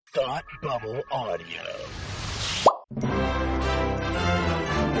Thought Bubble Audio.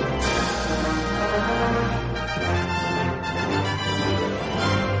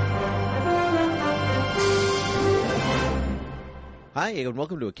 Hi, and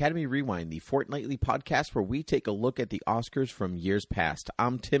welcome to Academy Rewind, the fortnightly podcast where we take a look at the Oscars from years past.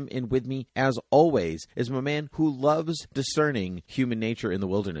 I'm Tim, and with me, as always, is my man who loves discerning human nature in the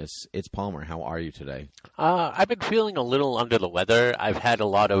wilderness. It's Palmer. How are you today? I've been feeling a little under the weather. I've had a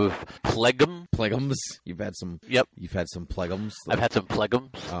lot of phlegm. Phlegms? You've had some. Yep. You've had some phlegms. I've had some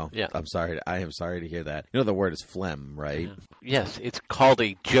phlegms. Oh, yeah. I'm sorry. I am sorry to hear that. You know the word is phlegm, right? Yes, it's called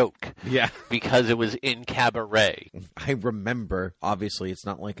a joke. Yeah. Because it was in Cabaret. I remember. Obviously, it's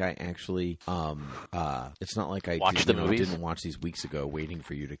not like I actually. It's not like I watched the movies. Didn't watch these weeks ago, waiting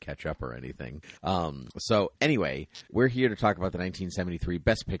for you to catch up or anything. So anyway, we're here to talk about the 1973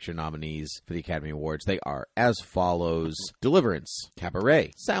 Best Picture nominees for the Academy Awards. They are as follows: Deliverance,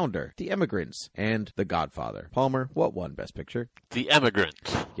 Cabaret, Sounder, The Emigrants, and The Godfather. Palmer, what won Best Picture? The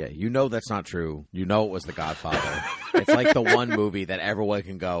Emigrants. Yeah, you know that's not true. You know it was The Godfather. It's like the one movie that everyone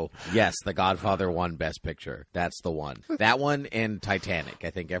can go, yes, The Godfather won Best Picture. That's the one. That one and Titanic. I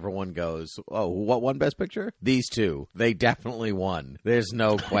think everyone goes, oh, what won Best Picture? These two. They definitely won. There's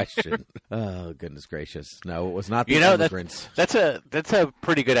no question. Oh, goodness gracious. No, it was not The Emigrants. That's a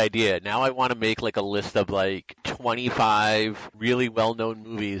pretty good idea. Now I want to make like a list of like 25 really well-known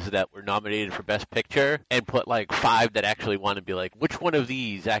movies that were nominated for Best Picture and put like 5 that actually won and be like, which one of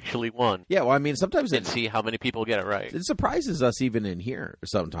these actually won? Yeah, well, I mean, sometimes and see how many people get it right. It surprises us even in here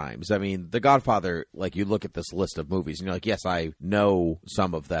sometimes. I mean, The Godfather, like you look at this list of movies and you're like, yes, I know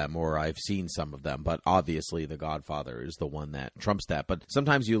some of them or I've seen some of them, but obviously The Godfather is the one that trumps that. But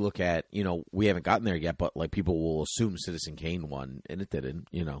sometimes you look at, we haven't gotten there yet, but like people will assume Citizen Kane won and it didn't,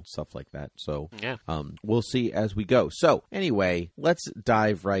 stuff like that. So yeah. We'll see as we go. So anyway, let's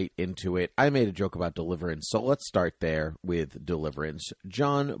dive right into it. I made a joke about Deliverance, so let's start there with Deliverance.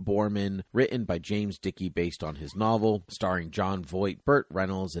 John Boorman, written by James Dickey based on his novel, starring Jon Voight, Burt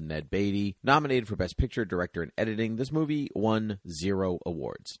Reynolds, and Ned Beatty. Nominated for Best Picture, Director, and Editing. This movie won 0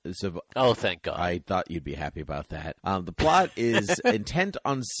 awards. Oh, thank God. I thought you'd be happy about that. The plot is intent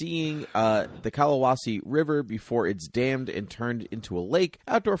on seeing the Kalawasi River before it's dammed and turned into a lake.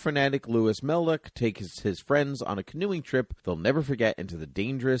 Outdoor fanatic Louis Melnick takes his friends on a canoeing trip they'll never forget into the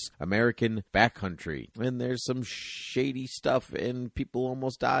dangerous American backcountry. And there's some shady stuff, and people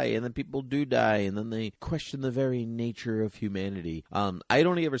almost die, and then people do die, and then they question the very nature of humanity. I'd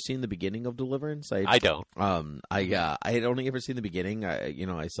only ever seen the beginning of Deliverance. I don't. I had only ever seen the beginning.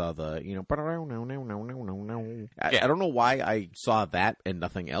 I saw the I don't know why I saw that and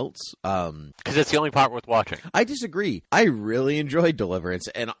nothing else. Because it's the only part worth watching. I disagree. I really enjoyed Deliverance,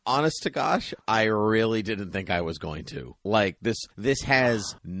 and honest to gosh, I really didn't think I was going to. Like this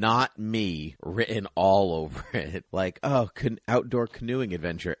has not me written all over it. Like, oh, outdoor canoeing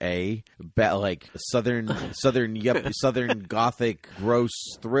adventure, like southern gothic gross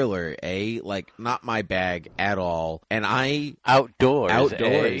thriller, like not my bag at all. And outdoors, no,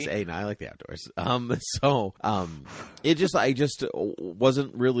 I like the outdoors. I just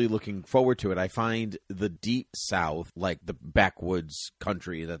wasn't really looking forward to it. I find the deep south, like the backwoods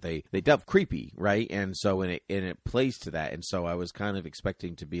country that they dub, creepy, right? And so it plays to that. And so I was kind of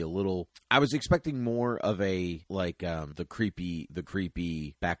expecting to be I was expecting more of a like the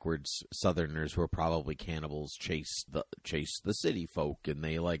creepy backwards Southerners who are probably cannibals chase the city folk, and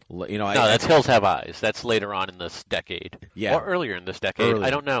they that's Hills Have Eyes. That's later on in this decade, yeah, or earlier in this decade. I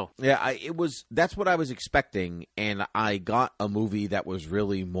don't know. Yeah, that's what I was expecting, and I got a movie that was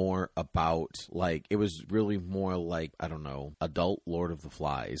really more about I don't know, adult Lord of the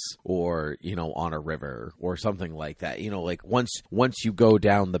Flies, or On a River, or something like that. Like once you go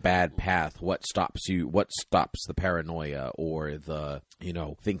down the bad path, what stops the paranoia, or the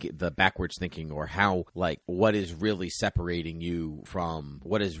the backwards thinking, or how what is really separating you from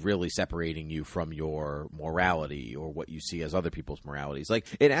your morality, or what you see as other people's moralities. Like,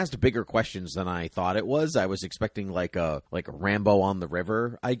 it asked bigger questions than I thought it was. I was expecting like a Rambo on the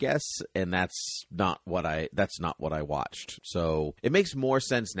River, I guess, and that's not what I watched. So it makes more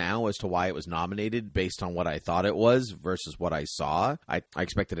sense now as to why it was nominated based on what I thought it was versus what I saw. I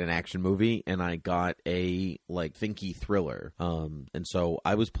expected an action movie, and I got a thinky thriller. And so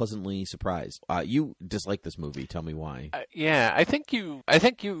I was pleasantly surprised. You disliked this movie. Tell me why. Yeah, I think you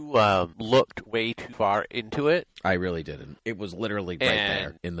looked way too far into it. I really didn't. It was literally right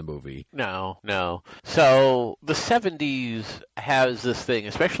there in the movie. No. So the 70s has this thing,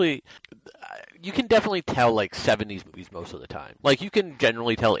 especially you can definitely tell like 70s movies most of the time. Like you can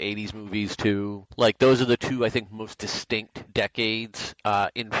generally tell 80s movies too. Like those are the two I think most distinct decades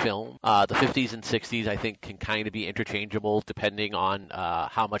in film. The 50s and 60s I think can kind of be interchangeable depending on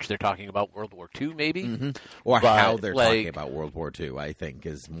how much they're talking about World War II maybe. Mm-hmm. Or But, how they're like- talking about World War II, I think,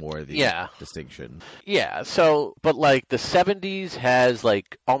 is more the distinction. Yeah, so, but like the 70s has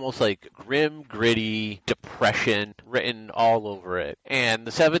like almost like grim, gritty depression written all over it. And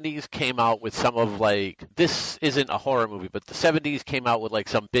the 70s came out with some of like, this isn't a horror movie, but the 70s came out with like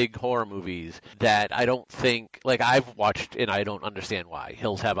some big horror movies that I don't think, like I've watched and I don't understand why.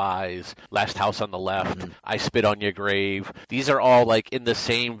 Hills Have Eyes, Last House on the Left, I Spit on Your Grave. These are all like in the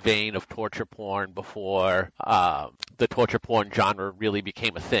same vein of torture porn before the torture porn genre really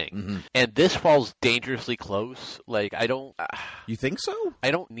became a thing. Mm-hmm. And this falls dangerously close. Like I don't You think so?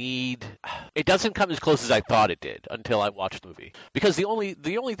 need it doesn't come as close as I thought it did until I watched the movie. Because the only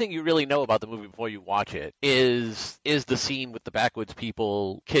thing you really know about the movie before you watch it is the scene with the backwoods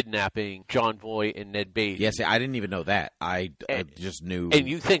people kidnapping John Voight and Ned Beatty. Yes, I didn't even know that. I just knew. And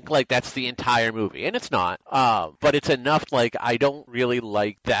you think like that's the entire movie, and it's not. But it's enough. Like I don't really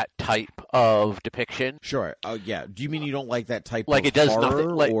like that type of depiction. Sure. Oh, yeah. Do you mean you don't like that type Like of it does horror nothing,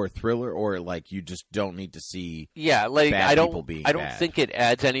 like- or thriller, or like you just don't need to see? Yeah, like Bad people being I don't bad. think it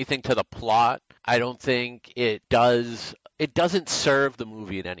adds anything to the plot. I don't think it does. It doesn't serve the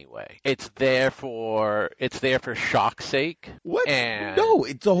movie in any way. It's there for shock's sake. What? And No,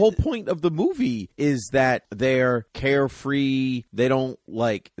 it's the whole point of the movie is that they're carefree. They're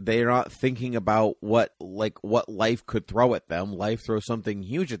not thinking about what life could throw at them. Life throws something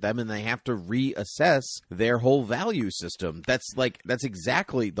huge at them, and they have to reassess their whole value system. That's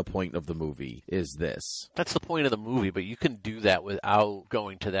exactly the point of the movie. Is this? that's the point of the movie, but you can do that without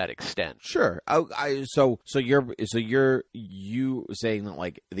going to that extent. Sure. So you saying that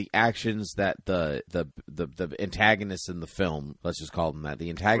like the actions that the antagonists in the film, let's just call them that, the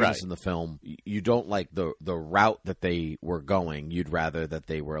antagonists Right. in the film, you don't like the route that they were going. You'd rather that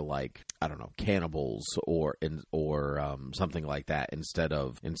they were like, I don't know, cannibals or something like that instead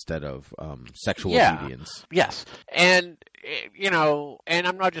of sexual Yeah. deviants. Yes, and and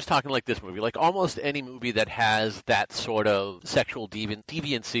I'm not just talking like this movie. Like almost any movie that has that sort of sexual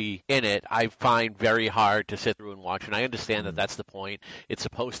deviancy in it, I find very hard to sit through and watch. And I understand that that's the point. It's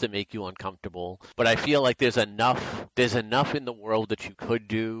supposed to make you uncomfortable, but I feel like there's enough in the world that you could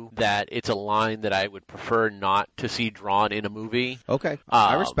do that it's a line that I would prefer not to see drawn in a movie. Okay,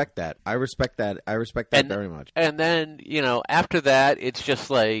 I respect that. I respect that very much. And then, after that, it's just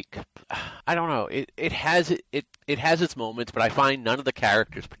like, I don't know. It has its moments, but I find none of the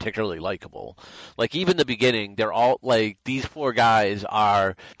characters particularly likable. Like, even the beginning, they're all, like, these four guys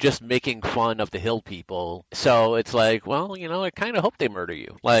are just making fun of the hill people. So it's like, well, I kind of hope they murder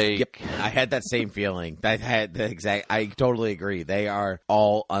you. Like, Yep, I had that same feeling. I totally agree. They are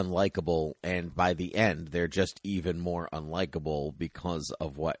all unlikable, and by the end, they're just even more unlikable because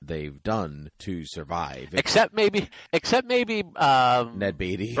of what they've done to survive. except maybe Ned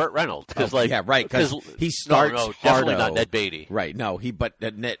Beatty, Burt Reynolds, because yeah, right, because he starts no, definitely hardo. not Ned Beatty. Right, no,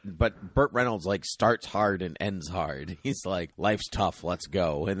 but Burt Reynolds like starts hard and ends hard. He's like, life's tough, let's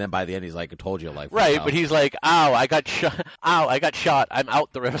go, and then by the end, he's like, I told you life was Right, tough. but he's like, ow, I got shot. Ow, I got shot. I'm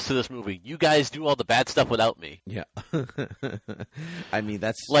out the rest of this movie. You guys do all the bad stuff without me. Yeah. I mean,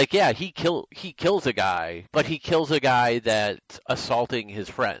 that's Like, yeah, he kills a guy, but he kills a guy that's assaulting his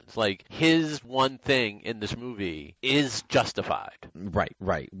friends. Like, his one thing in this movie is justified.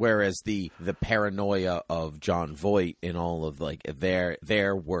 right. Whereas the paranoia of John Voight and all of like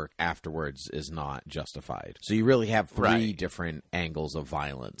their work afterwards is not justified. So you really have three Right. different angles of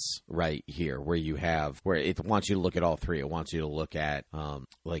violence right here, where it wants you to look at all three. It wants you to look at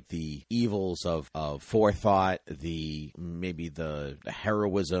like the evils of forethought, maybe the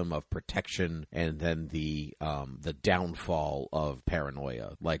heroism of protection, and then the downfall of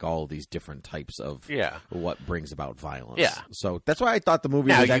paranoia. Like all of these different types of Yeah. what brings about violence. Yeah. So that's why I thought the movie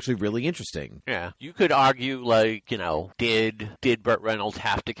Now was you- actually really interesting. Yeah. You could argue, like, did Burt Reynolds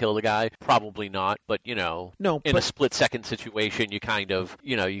have to kill the guy? Probably not, but, No, in a but split-second situation, you kind of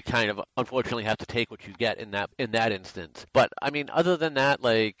unfortunately have to take what you get in that instance. But I mean, other than that,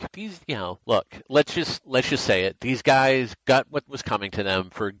 like these, look, let's just say it. These guys got what was coming to them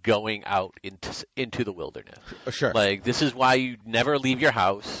for going out into the wilderness. sure. Like, this is why you never leave your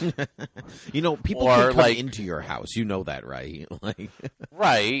house, People or, can come like- into your house. You know that, right? Like,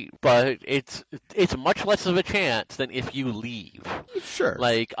 right? But it's much less of a chance than if you leave. Sure.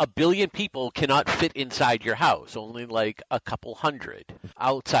 Like, 1 billion people cannot fit inside your house, only like a couple hundred.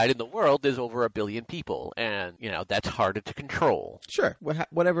 Outside in the world, there's over 1 billion people, and, that's harder to control. Sure.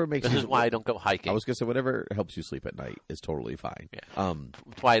 Whatever makes This is why I don't go hiking. I was going to say, whatever helps you sleep at night is totally fine. Yeah.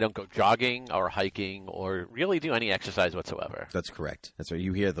 That's why I don't go jogging or hiking or really do any exercise whatsoever. That's correct. That's right.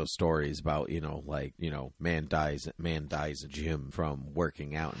 You hear those stories about, man dies a gym from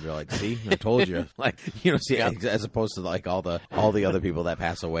working out, and you're like, see, I told you. As opposed to like all the other people that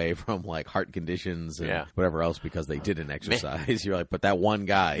pass away from like heart conditions and whatever else because they didn't exercise. You're like, but that one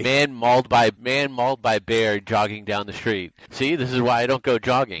guy, man mauled by bear jogging down the street. See, this is why I don't go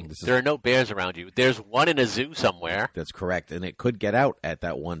jogging. There are no bears around you. There's one in a zoo somewhere. That's correct, and it could get out at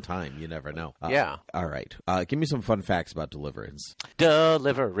that one time. You never know. Yeah. All right. Give me some fun facts about Deliverance.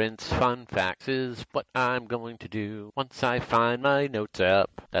 Deliverance fun facts is what I'm going to do once I find my notes up.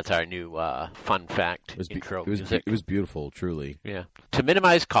 That's our new fun fact intro music. It was beautiful, truly. Yeah. To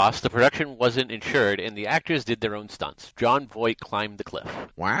minimize costs, the production wasn't insured, and the actors did their own stunts. Jon Voight climbed the cliff.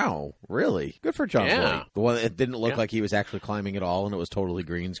 Wow, really? Good for Jon Voight. The one that didn't look like he was actually climbing at all, and it was totally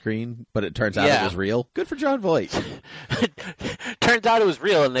green screen, but it turns out it was real. Good for Jon Voight. Turns out it was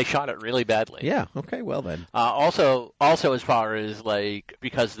real, and they shot it really badly. Yeah. Okay. Well then. Also, as far as like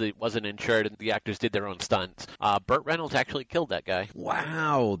because it wasn't insured and the actors did their own stunts, Burt Reynolds actually killed that guy.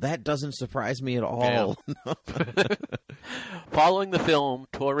 Wow, that doesn't surprise me at all. Yeah. Following the film,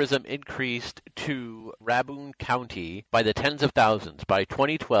 tourism increased to Rabun County by the tens of thousands. By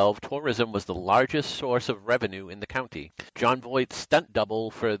 2012, tourism was the largest source of revenue in the county. Jon Voight's stunt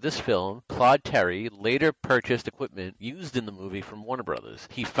double for this film, Claude Terry, later purchased equipment used in the movie from Warner Brothers.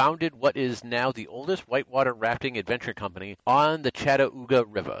 He founded what is now the oldest whitewater rafting adventure company on the Chattahooga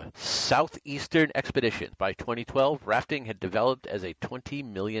River, Southeastern Expedition. By 2012, rafting had developed as a $20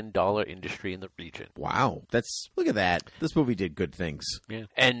 million industry in the region. Wow. Look at that. This movie did good things. Yeah.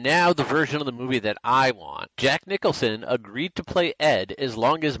 And now the version of the movie that I want. Jack Nicholson agreed to play Ed as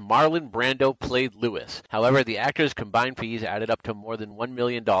long as Marlon Brando played Lewis. However, the actors' combined fees added up to more than $1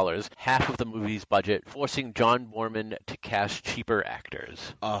 million, half of the movie's budget, forcing John Boorman to cast cheaper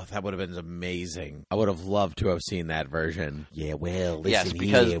actors. Oh, that would have been amazing. I would have loved to have seen that version. Yeah, well, listen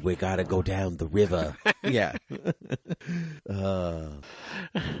because... here. We got to go down the river. Yeah.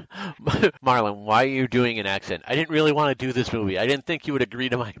 Marlon, why are you doing an accent? I didn't really want to do this movie. I didn't think you would agree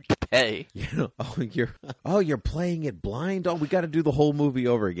to my pay. You're playing it blind. Oh, we got to do the whole movie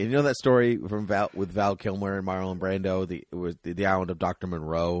over again. You know that story from with Val Kilmer and Marlon Brando? It was the Island of Dr.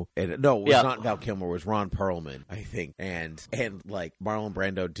 Monroe. And it was not Val Kilmer. It was Ron Perlman, I think. And like Marlon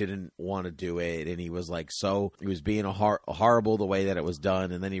Brando didn't want to do it, and he was being horrible the way that it was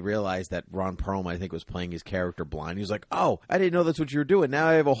done. And then he realized that Ron Perlman, I think, was playing his character blind. He was like, "Oh, I didn't know that's what you were doing. Now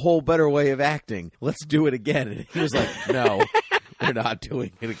I have a whole better way of acting. Let's do it again." And he was like, "No, we're not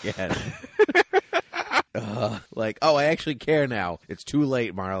doing it again." I actually care now. It's too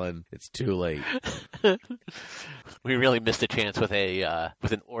late, Marlon. It's too late. We really missed a chance with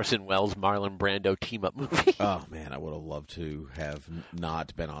an Orson Welles Marlon Brando team up movie. Oh man, I would have loved to have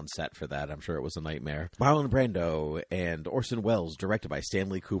not been on set for that. I'm sure it was a nightmare. Marlon Brando and Orson Welles, directed by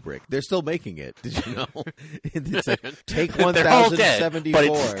Stanley Kubrick. They're still making it. Did you know? It's like take 1074. But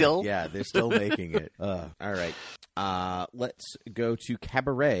it's still they're still making it. All right. Let's go to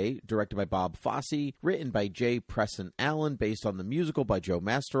Cabaret, directed by Bob Fosse, written by J. Preston Allen, based on the musical by Joe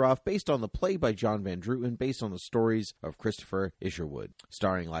Masteroff, based on the play by John Van Druten, based on the stories of Christopher Isherwood,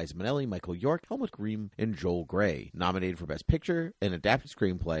 starring Liza Minnelli, Michael York, Helmut Green, and Joel Grey. Nominated for Best Picture and Adapted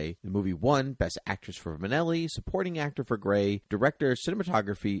Screenplay, the movie won Best Actress for Minnelli, Supporting Actor for Grey, Director,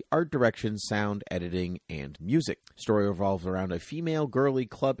 Cinematography, Art Direction, Sound Editing, and Music. Story revolves around a female girly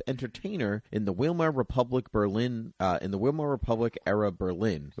club entertainer in the Weimar Republic era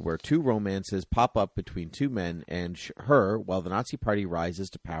Berlin, where two romances pop up between two men and her while the Nazi Party rises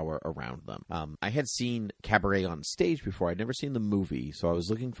to power around them. I had seen Cabaret on stage before. I'd never seen the movie, so I was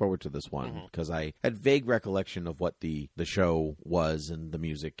looking forward to this one because I had vague recollection of what the show was and the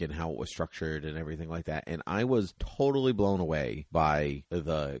music and how it was structured and everything like that, and I was totally blown away by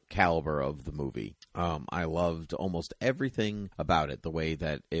the caliber of the movie. I loved almost everything about it. The way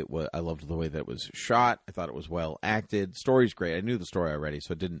that it was, I loved the way that it was shot. I thought it was well acted. Story's great. I knew the story already,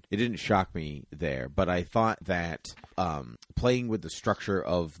 so it didn't shock me there. But I thought that playing with the structure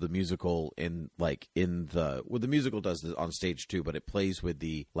of the musical the musical does this on stage too, but it plays with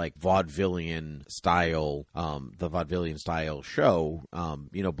the like vaudevillian style show.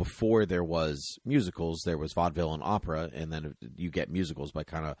 Before there was musicals, there was vaudeville and opera, and then you get musicals by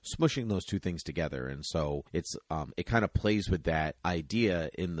kind of smushing those two things together. And so it's it kind of plays with that idea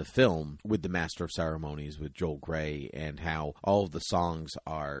in the film with the Master of Ceremonies with Joel Grey, and how all of the songs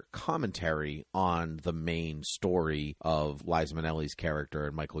are commentary on the main story of Liza Minnelli's character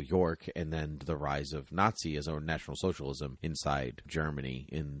and Michael York, and then the rise of Nazism or National Socialism inside Germany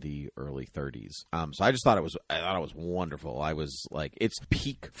in the early 30s. So I thought it was wonderful. I was like, it's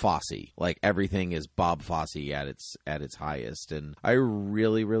peak Fosse. Like everything is Bob Fosse at its highest, and I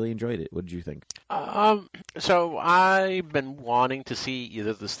really, really enjoyed it. What did you think? So I've been wanting to see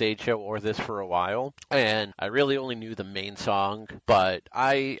either the stage show or this for a while, and I really only knew the main song, but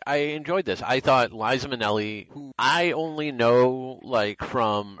I enjoyed this. I thought Liza Minnelli, who I only know like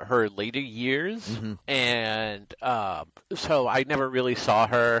from her later years, and so I never really saw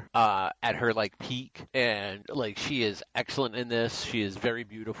her at her like peak, and like she is excellent in this. She is very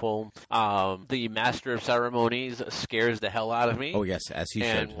beautiful. The Master of Ceremonies scares the hell out of me. Oh yes, as he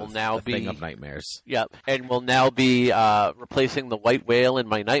and should. Will now the be thing of nightmares. Yep, and will now be replacing the white whale in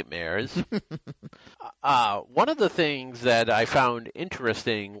my nightmares. One of the things that I found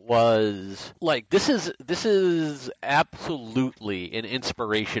interesting was like this is absolutely an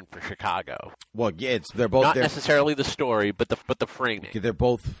inspiration for Chicago. Well, yeah, they're both not necessarily the story, but the framing. They're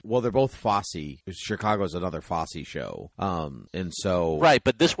both Fosse. Chicago's another Fosse show, and so right.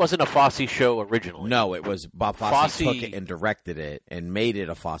 But this wasn't a Fosse show originally. No, it was Bob Fosse took it and directed it and made it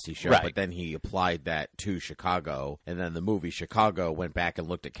a Fosse show. Right. But then he applied that to Chicago, and then the movie Chicago went back and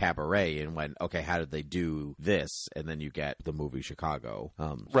looked at Cabaret and went, okay, how did they do this? And then you get the movie Chicago.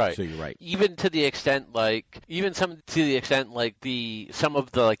 Right. So you're right. Even to the extent like some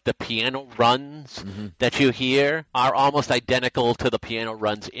of the piano runs that you hear are almost identical to the piano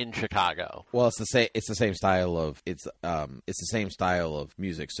runs in Chicago. Well, it's the same style of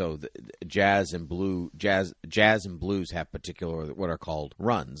music. So jazz and blues have particular what are called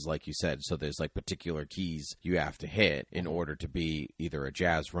runs, like you said. So there's like particular keys you have to hit in order to be either a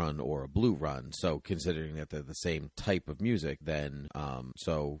jazz run or a blue run. So considering that they're the same type of music, then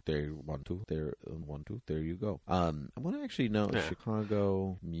so they're 1 2 there 1 2 there you go. I want to actually know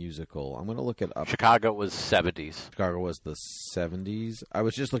Chicago musical. I'm going to look it up. Chicago was 70s. Chicago was the 70s. I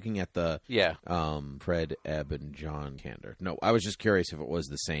was just looking at the Fred Ebb and John Kander. No, I was just curious if it was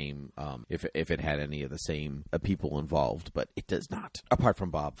the same, if it had any of the same people involved, but it does not. Apart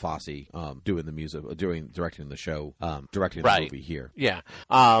from Bob Fosse doing the music, directing the show, directing the movie here. Yeah.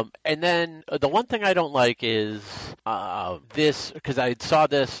 And then the one thing I don't like is this, because I saw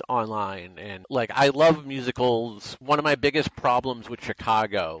this online, and like I love musicals. One of my biggest problems with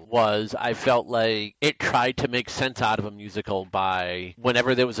Chicago was I felt like it tried to make sense out of a musical by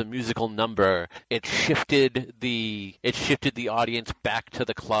whenever there was a musical number, it shifted the audience back to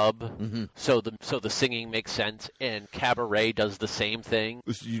the club. So the singing makes sense, and Cabaret does the same thing.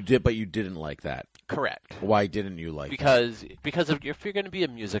 You didn't like that. Correct. Why didn't you like that? Because if you're going to be a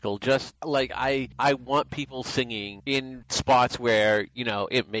musical, just like I want people singing in spots where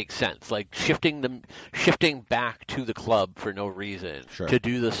it makes sense, like shifting back to the club for no reason to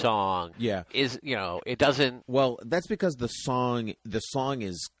do the song. Yeah, is it doesn't. Well, that's because the song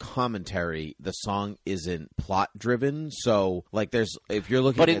is commentary. The song isn't plot driven. So like if you're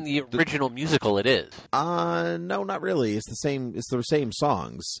looking, but in the original musical, it is. No, not really. It's the same. It's the same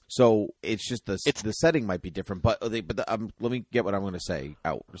songs. So it's just the setting might be different. But let me get what I'm going to say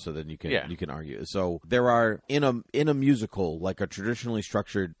out, so then you can argue. So there are in a musical, like a traditionally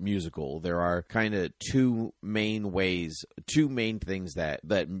structured musical, there are kind of two main things that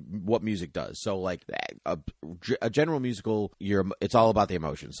what music does. So like a general musical, it's all about the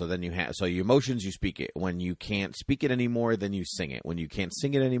emotions. So then your emotions, you speak it. When you can't speak it anymore, then you sing it. When you can't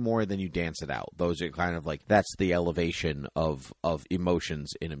sing it anymore, then you dance it out. Those are kind of like, that's the elevation of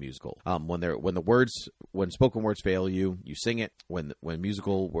emotions in a musical. When spoken words fail you sing it. When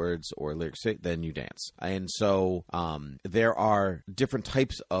musical words or lyrics fit, then you dance. And so there are different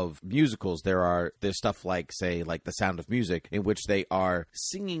types of musicals. There's stuff like, say, like The Sound of Music, in which they are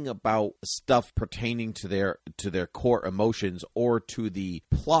singing about stuff pertaining to their core emotions or to the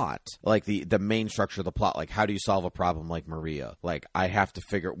plot, like the main structure of the plot. Like, how do you solve a problem like Maria? Like, we have to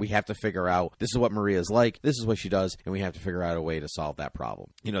figure out, this is what Maria's like, this is what she does, and we have to figure out a way to solve that problem.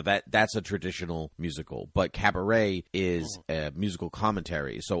 That's a traditional musical. But Cabaret is a musical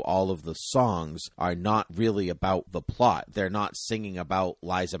commentary. So all of the songs songs are not really about the plot. They're not singing about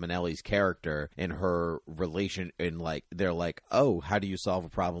Liza Minnelli's character and her relation, and like they're like, oh, how do you solve a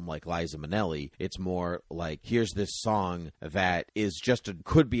problem like Liza Minnelli? It's more like, here's this song that is just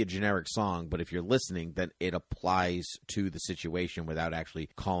could be a generic song, but if you're listening, then it applies to the situation without actually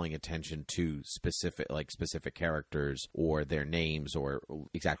calling attention to specific characters or their names or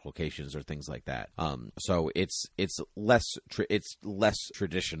exact locations or things like that. So it's less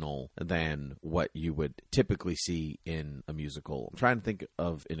traditional than what you would typically see in a musical. I'm trying to think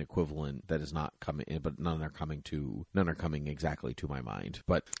of an equivalent that is not coming, but none are coming exactly to my mind.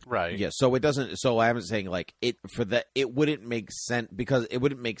 But right, yeah. So it doesn't. So I'm saying like it wouldn't make sense, because it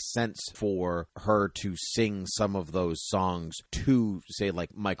wouldn't make sense for her to sing some of those songs to, say,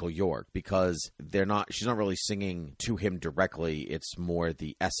 like Michael York, because she's not really singing to him directly. It's more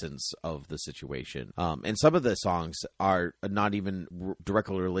the essence of the situation. And some of the songs are not even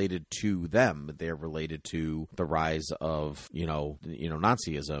directly related to them. They're related to the rise of,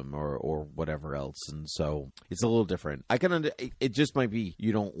 Nazism or whatever else. And so it's a little different. It just might be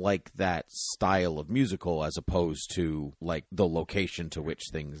you don't like that style of musical as opposed to like the location to which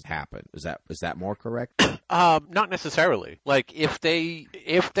things happen. Is that more correct? Not necessarily. Like if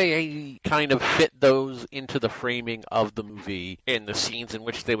they kind of fit those into the framing of the movie and the scenes in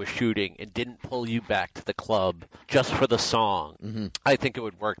which they were shooting and didn't pull you back to the club just for the song, mm-hmm. I think it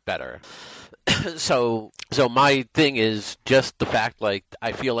would work better. So my thing is just the fact, like,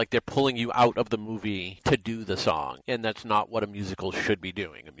 I feel like they're pulling you out of the movie to do the song, and that's not what a musical should be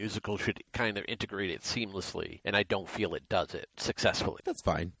doing. A musical should kind of integrate it seamlessly, and I don't feel it does it successfully. That's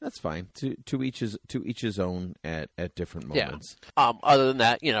fine. To each his own at different moments. Yeah. Other than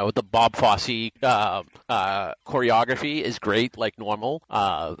that, the Bob Fosse choreography is great, like normal.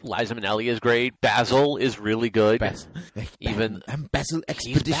 Liza Minnelli is great. Basil is really good. Even Basil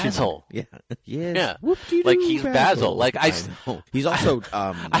Expedition. He's Basil. Yeah. Yes. Yeah. Like he's Basil. Like I know. He's also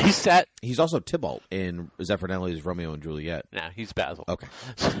he's also Tybalt in Zeffirelli's Romeo and Juliet. Nah, he's Basil. Okay.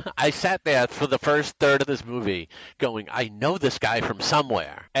 So I sat there for the first third of this movie going, I know this guy from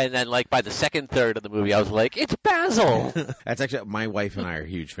somewhere. And then like by the second third of the movie I was like, it's Basil. That's actually, my wife and I are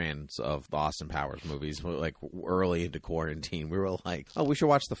huge fans of the Austin Powers movies. Like early into quarantine, we were like, oh, we should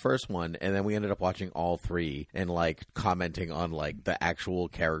watch the first one, and then we ended up watching all three and like commenting on like the actual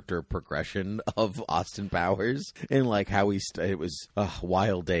character progression of Austin Powers and like how it was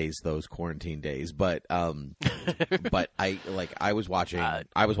wild days, those quarantine days. But I was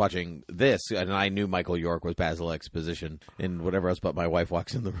watching this, and I knew Michael York was Basil Exposition and whatever else. But my wife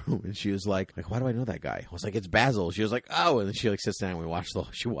walks in the room and she was like, why do I know that guy? I was like, it's Basil. She was like, oh, and then she like sits down and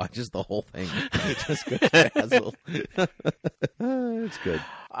she watches the whole thing. Just goes Basil. It's good.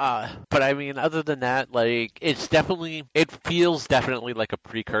 But I mean, other than that, like it feels definitely like a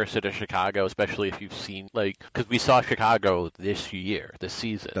precursor to Chicago, especially if you've seen, like, because we saw Chicago this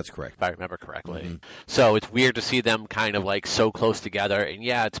season. That's correct, if I remember correctly. Mm-hmm. So it's weird to see them kind of like so close together. And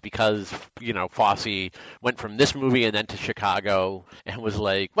yeah, it's because Fosse went from this movie and then to Chicago and was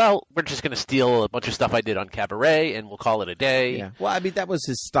like, well, we're just going to steal a bunch of stuff I did on Cabaret and we'll call it a day. Yeah. Well, I mean, that was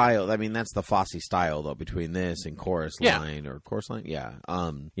his style. I mean, that's the Fosse style though, between this and Chorus Line. Yeah. That's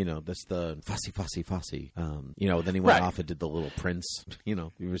the Fosse. Then he went off and did The Little Prince.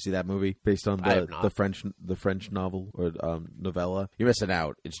 You ever see that movie based on the French novel or novella? You're missing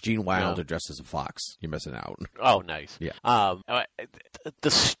out. It's Gene Wilder dressed as a fox. You're missing out. Oh, nice. Yeah.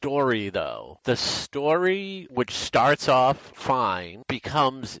 The story, though, which starts off fine,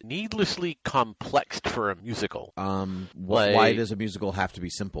 becomes needlessly complex for a musical. Why does a musical have to be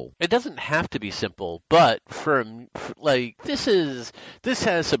simple? It doesn't have to be simple, but this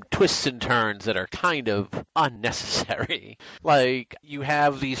has some twists and turns that are kind of unnecessary. Like, you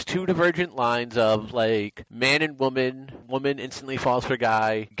have these two divergent lines of, like, man and woman instantly falls for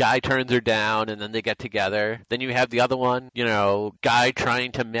guy turns her down, and then they get together. Then you have the other one, guy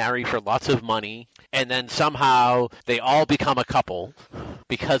trying to marry for lots of money, and then somehow they all become a couple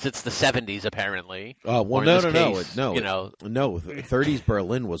because it's the 70s, apparently. Oh, well, no. 30s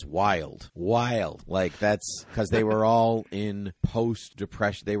Berlin was wild. Like, that's because they were all in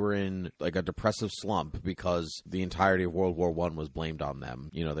post-depression. They were in like a depressive slump because the entirety of World War I was blamed on them.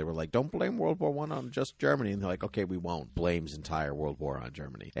 They were like, don't blame World War I on just Germany. And they're like, okay, we won't. Blames entire World War on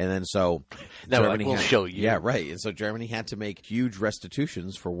Germany. And then so Germany we'll show you. Yeah, right. And so Germany had to make huge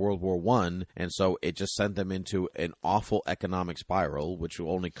restitutions for World War I. And so it just sent them into an awful economic spiral, which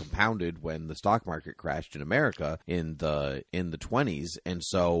actually only compounded when the stock market crashed in America in the 20s, and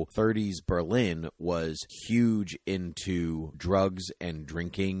so 30s Berlin was huge into drugs and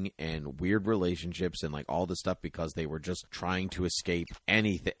drinking and weird relationships and like all this stuff because they were just trying to escape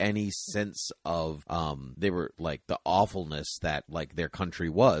any sense of they were like the awfulness that like their country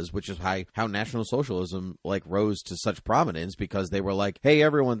was, which is how National Socialism like rose to such prominence, because they were like, hey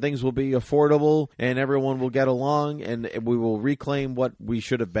everyone, things will be affordable and everyone will get along and we will reclaim what we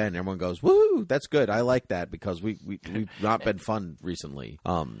should have been. Everyone goes, woo, that's good, I like that, because we've not been fun recently.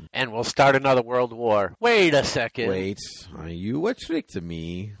 And we'll start another world war. Wait a second. Wait, you were tricked to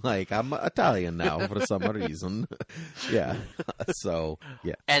me. Like, I'm Italian now for some reason. Yeah. So,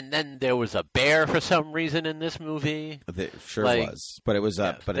 yeah. And then there was a bear for some reason in this movie. There sure was. But it was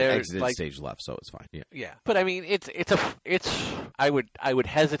but it exited stage left, so it's fine. Yeah. Yeah. But I mean, it's I would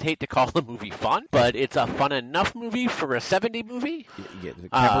hesitate to call the movie fun, but it's a fun enough movie for a 70 movie. Yeah,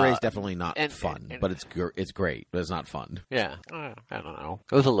 Cabaret is definitely not fun, but it's great, but it's not fun. Yeah. I don't know.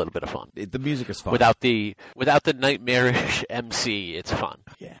 It was a little bit of fun. The music is fun. Without the nightmarish MC, it's fun.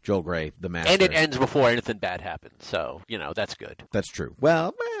 Yeah. Joel Grey, the master. And it ends before anything bad happens, so, that's good. That's true.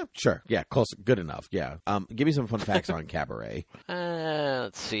 Well, sure. Yeah, close. Good enough. Yeah. Give me some fun facts on Cabaret.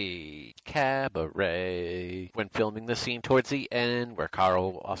 Let's see. Cabaret. When filming the scene towards the end where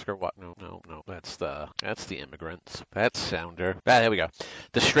Carl Oscar no. That's the immigrants. That's Sounder. There we go.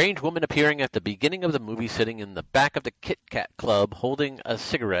 The strange woman appearing at the beginning of the movie sitting in the back of the Kit Kat Club holding a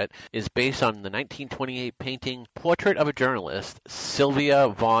cigarette is based on the 1928 painting Portrait of a Journalist, Sylvia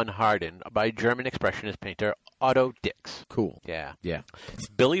von Harden, by German expressionist painter Otto Dix. Cool. Yeah. Yeah.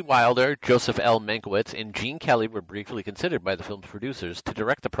 Billy Wilder, Joseph L. Mankiewicz, and Gene Kelly were briefly considered by the film's producers to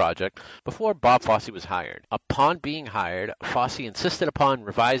direct the project before Bob Fosse was hired. Upon being hired, Fosse insisted upon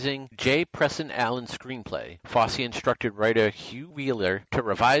revising J. Preston Allen's screenplay. Fosse instructed writer Hugh Wheeler to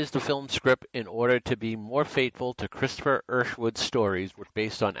revise the film's script in order to be more faithful to Christopher Irwin's stories, which were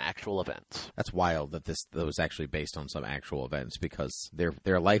based on actual events. That's wild that that was actually based on some actual events, because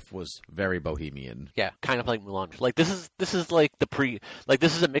their life was very bohemian. Yeah, kind of like Moulin Rouge. Like this is like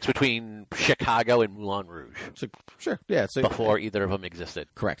this is a mix between Chicago and Moulin Rouge. So, sure, yeah. So, before either of them existed.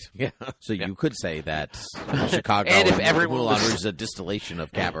 Correct. Yeah. So you could say that Chicago and if and Moulin Rouge is a distillation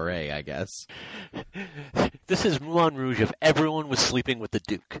of Cabaret, I guess. This is Moulin Rouge if everyone was sleeping with the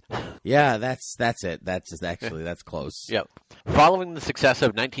Duke. Yeah, that's it. That's close. Yep. Following the success of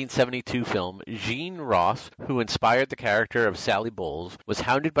 1972 film, Jean Ross, who inspired the character of Sally Bowles, was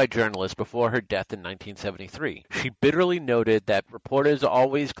hounded by journalists before her death in 1973. She bitterly noted that reporters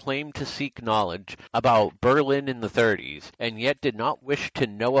always claimed to seek knowledge about Berlin in the 30s, and yet did not wish to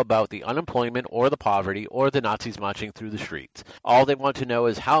know about the unemployment or the poverty or the Nazis marching through the streets. All they want to know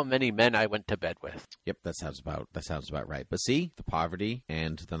is how many men I went to bed with. Yep, that sounds about right. But see, the poverty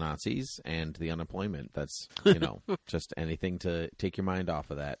and the Nazis and the unemployment, that's, just anything to take your mind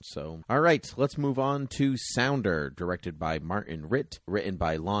off of that. So, all right, let's move on to Sounder, directed by Martin Ritt, written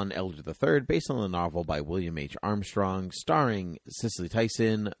by Lon Elder III, based on the novel by William H. Armstrong, starring Cicely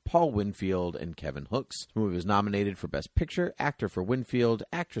Tyson, Paul Winfield, and Kevin Hooks. The movie was nominated for Best Picture, Actor for Winfield,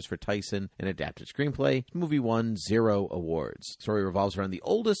 Actress for Tyson, and Adapted Screenplay. The movie won 0 awards. The story revolves around the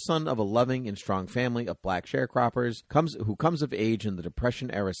oldest son of a loving and strong family of black sharecroppers who comes of age in the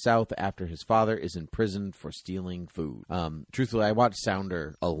Depression-era South after his father is imprisoned for stealing food. Truthfully, I watched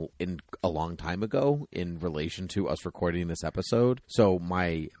Sounder a long time ago in relation to us recording this episode, so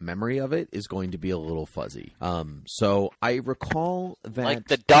my memory of it is going to be a little fuzzy. So I recall that... Like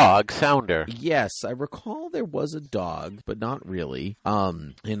the dog, Sounder. Yes, I recall there was a dog, but not really.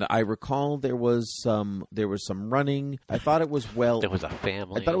 And I recall there was some running. I thought it was There was a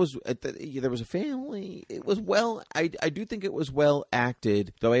family. I thought it was... there was a family. It was well... I do think it was well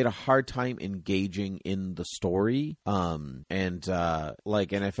acted, though I had a hard time engaging in the story. And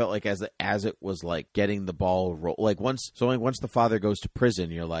I felt like as it was like getting the ball once the father goes to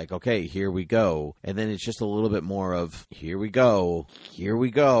prison, you're like, okay, here we go, and then it's just a little bit more of here we go.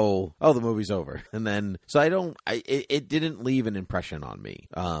 Oh, the movie's over, and then it didn't leave an impression on me.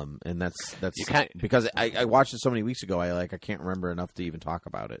 And that's because I watched it so many weeks ago. I can't remember enough to even talk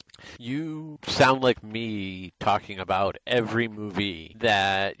about it. You sound like me talking about every movie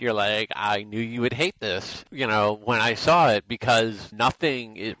that you're like, I knew you would hate this, when I saw it, because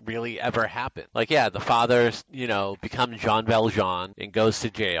nothing really ever happened. Like, yeah, the father, becomes Jean Valjean and goes to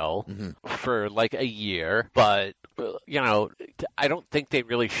jail for like a year, but I don't think they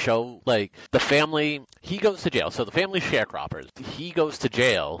really show, like, the family. He goes to jail, so the family's sharecroppers. He goes to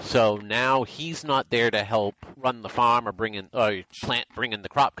jail, so now he's not there to help run the farm or bring in the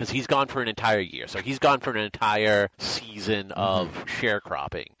crop, because he's gone for an entire year. So he's gone for an entire season of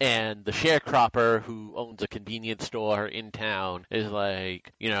sharecropping. And the sharecropper who owns a convenience store in town is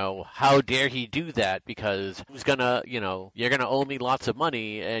like, how dare he do that, because who's gonna, you're gonna owe me lots of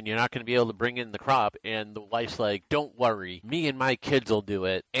money and you're not gonna be able to bring in the crop. And the wife's like, don't worry, me and my kids will do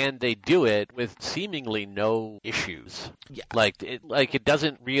it. And they do it with seemingly no issues. Yeah. It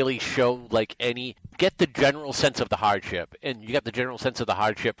doesn't really show get the general sense of the hardship. And you get the general sense of the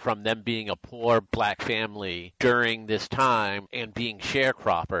hardship from them being a poor black family during this time and being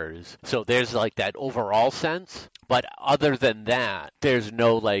sharecroppers. So there's that overall sense. But other than that, there's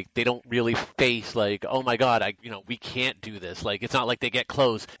no, they don't really face, oh my God, we can't do this. It's not like they get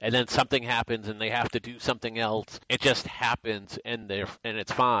close and then something happens and they have to do something else. It just happens and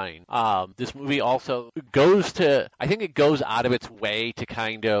it's fine. This movie also goes out of its way to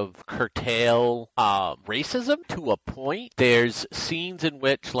kind of curtail racism to a point. There's scenes in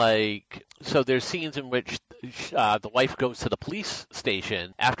which, the wife goes to the police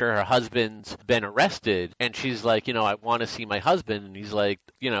station after her husband's been arrested, and she's like, I want to see my husband. And he's like,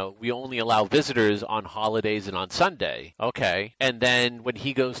 we only allow visitors on holidays and on Sunday. Okay. And then when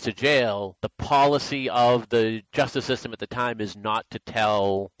he goes to jail, the policy of the justice system at the time is not to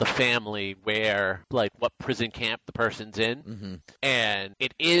tell the family where, what prison camp the person's in. Mm-hmm. And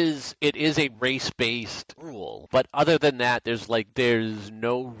it is a race-based rule. But other than that, there's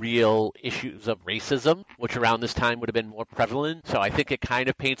no real issues of racism, which around this time would have been more prevalent. So I think it kind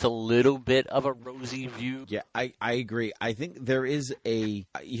of paints a little bit of a rosy view. Yeah, I agree. I think there is you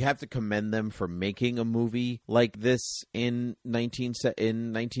have to commend them for making a movie like this in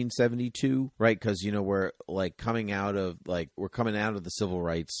 1972, right? Because we're coming out of the civil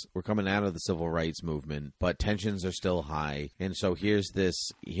rights movement, but tensions are still high, and so here's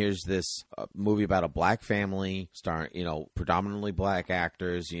this movie about a black family, predominantly black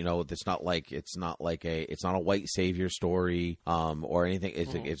actors. It's not a white savior story or anything.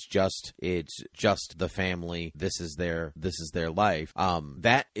 It's just the family. This is their life.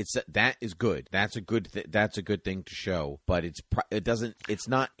 That is good. That's a good thing to show, but it's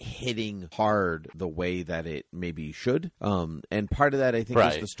not hitting hard the way that it maybe should. And part of that, I think,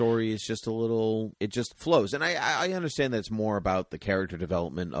 is the story is just it just flows. And I understand that it's more about the character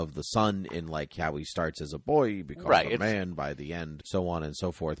development of the son in how he starts as a boy, he becomes a man by the end, so on and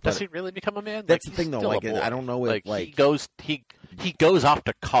so forth. Does he really become a man? That's the thing, though. I don't know if he goes off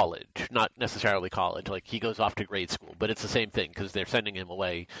to college, not necessarily college. He goes off to grade school, but it's the same thing because they're sending him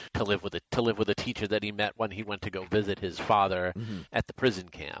away to live with a teacher that he met when he went to go visit his father at the prison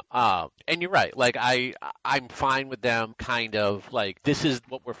camp. And you're right. I'm fine with them kind of this is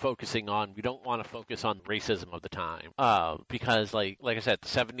what we're focusing on. We don't want to focus on racism of the time because like I said, the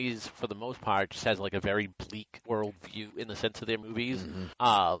 70s for the most part just has a very bleak worldview in the sense of their movies.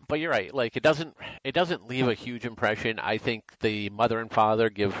 But you're right. It doesn't leave a huge impression. I think the mother and father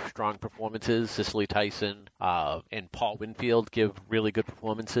give strong performances. Cicely Tyson and Paul Winfield give really good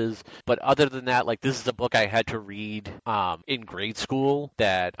performances. But other than that, this is a book I had to read in grade school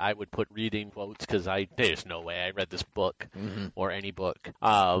that I would put reading quotes because there's no way I read this book or any book.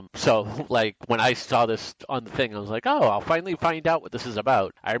 So when I saw this on the thing, I was like, oh, I'll finally find out what this is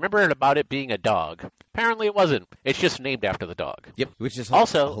about. I remember about it being a dog. Apparently it wasn't. It's just named after the dog. Yep, which is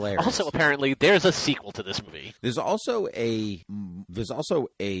also hilarious. Also, apparently, there's a sequel to this movie. There's also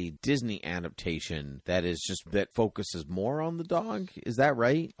a Disney adaptation that focuses more on the dog. Is that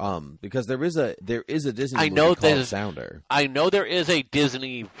right? Because there is a Disney movie called Sounder. I know there is a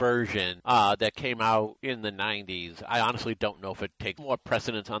Disney version that came out in the 90s. I honestly don't know if it takes more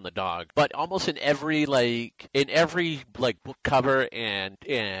precedence on the dog, but almost in every book cover and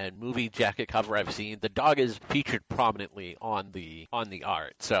movie jacket cover I've seen, the dog is featured prominently on the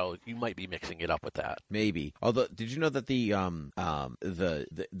art. So you might be mixing it up with that. Maybe. Although, did you know that the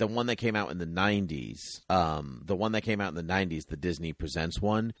one that came out in the 90s, the Disney Presents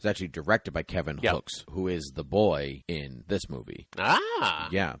one, is actually directed by Kevin Hooks, who is the boy in this movie. Ah,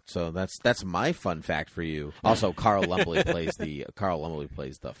 yeah. So that's my fun fact for you. Also, Carl Lumbly plays the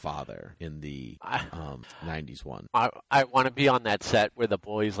father in the 90s one. I want to be on that set where the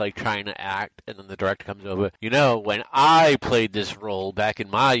boy's trying to act, and then the director comes over. When I played this role back in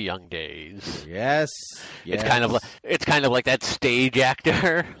my young days. Yes. It's kind of like that stage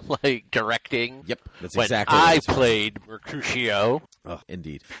actor directing. Yep, that's when exactly I played Mercutio. Oh,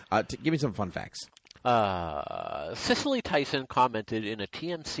 indeed. Give me some fun facts. Cicely Tyson commented in a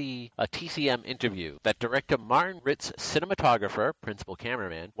TCM interview that director Martin Ritz, cinematographer, principal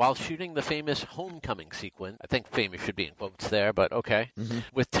cameraman, while shooting the famous homecoming sequence, I think famous should be in quotes there, but okay,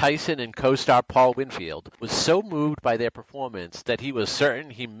 with Tyson and co-star Paul Winfield, was so moved by their performance that he was certain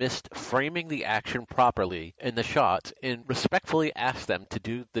he missed framing the action properly in the shots and respectfully asked them to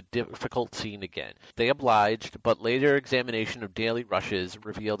do the difficult scene again. They obliged, but later examination of daily rushes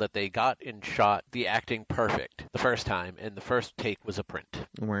revealed that they got and shot the acting perfect the first time, and the first take was a print.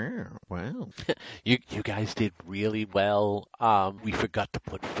 Wow. You guys did really well. We forgot to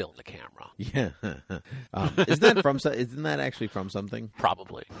put Phil in the camera. Yeah. Isn't that actually from something?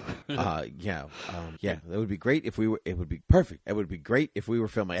 Probably. Yeah. That would be great if we were. It would be perfect. It would be great if we were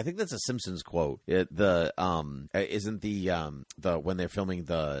filming. I think that's a Simpsons quote. Isn't the when they're filming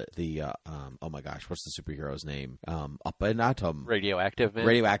the oh my gosh, what's the superhero's name? Up and Atom. Radioactive Man.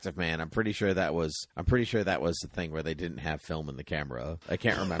 Radioactive Man. I'm pretty sure that was the thing where they didn't have film in the camera. I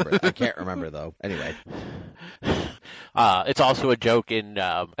can't remember though. Anyway. It's also a joke in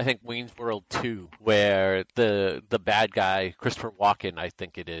I think Wayne's World 2, where the bad guy, Christopher Walken, I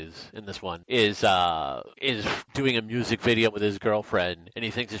think it is in this one, is doing a music video with his girlfriend, and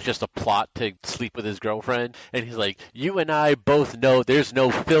he thinks it's just a plot to sleep with his girlfriend, and he's like, "You and I both know there's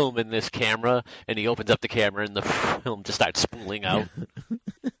no film in this camera," and he opens up the camera and the film just starts spooling out.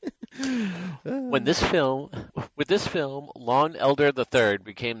 With this film, Lon Elder III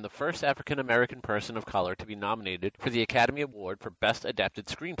became the first African-American person of color to be nominated for the Academy Award for Best Adapted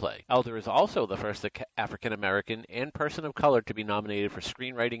Screenplay. Elder is also the first African-American and person of color to be nominated for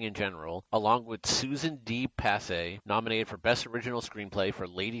screenwriting in general, along with Susan D. Passay, nominated for Best Original Screenplay for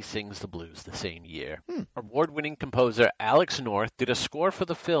Lady Sings the Blues the same year. Award-winning composer Alex North did a score for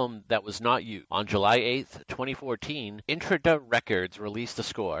the film that was not used. On July 8th, 2014, Intrada Records released the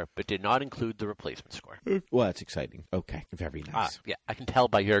score, but did not include the replacement score. Well, that's exciting. Okay, very nice. Yeah, I can tell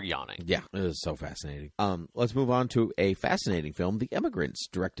by your yawning. Yeah, it is so fascinating. Let's move on to a fascinating film, The Emigrants,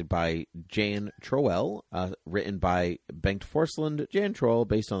 directed by Jan Troell, written by Bengt Forslund. Jan Troell,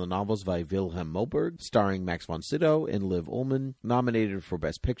 based on the novels by Wilhelm Moberg, starring Max von Sydow and Liv Ullmann, nominated for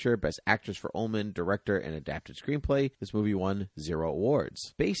Best Picture, Best Actress for Ullmann, Director, and Adapted Screenplay. This movie won 0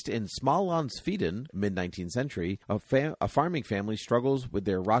 awards. Based in Smålandsfjällen, mid-19th century, a farming family struggles with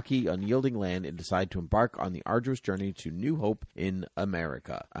their rocky, unyielding land and decide to embark on the arduous journey to new hope in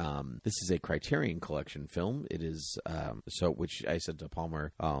America. This is a Criterion Collection film. It is, which I said to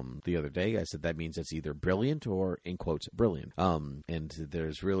Palmer the other day, I said that means it's either brilliant or, in quotes, brilliant. And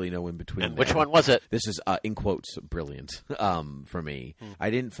there's really no in between. And which one was it? This is, in quotes, brilliant for me. I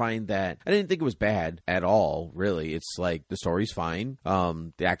didn't think it was bad at all, really. It's like, the story's fine.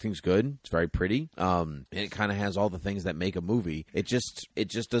 The acting's good. It's very pretty. And it kind of has all the things that make a movie. It just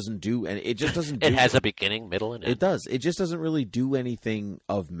doesn't do, and it just doesn't do. It has a beginning, middle, and end. It does. It just doesn't really do anything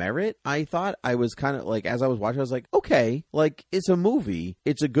of merit. I thought I was kind of like, as I was watching, I was like, okay, like, it's a movie.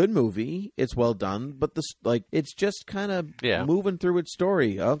 It's a good movie. It's well done, but it's just kind of moving through its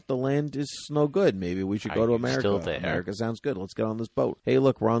story. Oh, the land is no good. Maybe we should go to America. Still there? America sounds good. Let's get on this boat. Hey,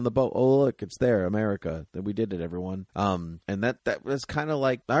 look, we're on the boat. Oh, look, it's there, America. Then we did it, everyone. And that was kind of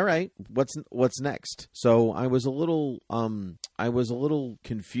like, all right, what's next? So I was a little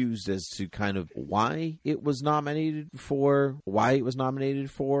confused as to kind of why it was nominated for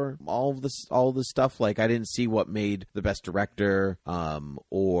all this stuff. Like, I didn't see what made the best director,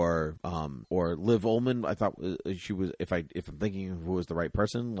 or Liv Ullmann. I thought she was, if I'm thinking of who was the right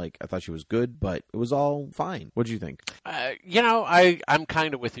person, like, I thought she was good, but it was all fine. What do you think? I'm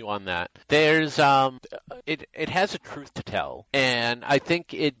kind of with you on that. There's it has a truth to tell, and I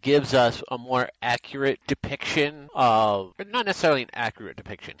think it gives us a more accurate depiction of, not necessarily an accurate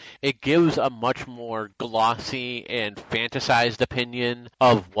depiction. It gives a much more glossy and fantasized opinion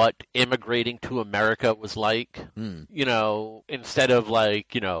of what immigrating to America was like. Instead of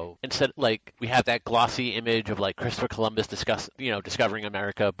we have that glossy image of like Christopher Columbus discovering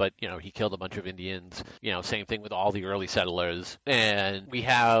America, but he killed a bunch of Indians. Same thing with all the early settlers, and we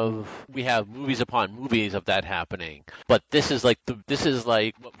have movies upon movies of that happening. But this is like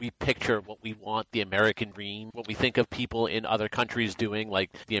what we picture, what we want the American dream, what we think of people in other countries doing.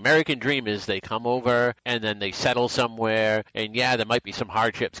 Like, the American dream is they come over and then they settle somewhere, and there might be some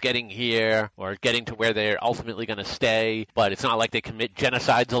hardships getting here or getting to where they're ultimately going to stay, but it's not like they commit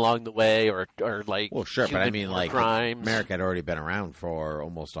genocides along the way or like, well, sure, but I mean, like, crimes. America had already been around for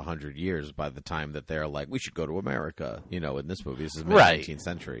almost 100 years by the time that they're like, we should go to America. In this movie, this is mid-19th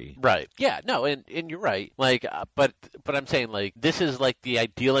century. Right. Yeah, no, and you're right. Like, but I'm saying, like, this is like the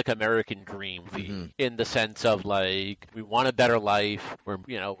idyllic American dream in the sense of, like, we want a better life, we're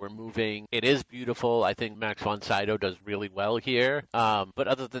we're moving. It is beautiful. I think Max von Sydow does really well here. But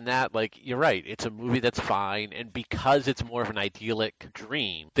other than that, like, you're right. It's a movie that's fine, and because it's more of an idyllic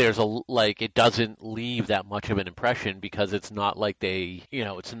dream, it doesn't leave that much of an impression because it's not like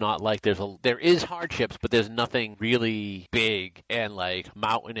it's not like there is hardships, but there's nothing really big and like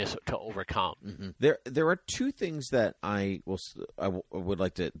mountainous to overcome. Mm-hmm. There are two things that I would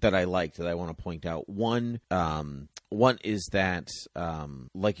like to that I liked that I want to point out. One is that,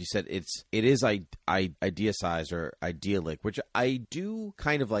 like you said, it is idealized or idyllic, which I do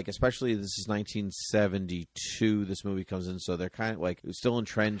kind of like. Especially this is 1972. This movie comes in, so they're kind of like still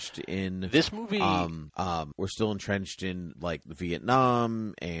entrenched in this movie. We're still entrenched in like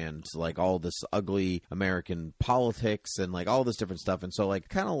Vietnam and like all this ugly American politics and like all this different stuff. And so like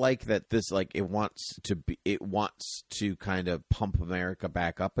kind of like that this like it wants to kind of pump America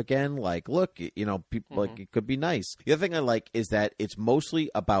back up again. Like, look, people like it could be nice. The other thing I like is that it's mostly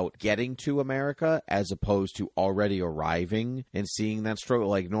about getting to America as opposed to already arriving and seeing that struggle.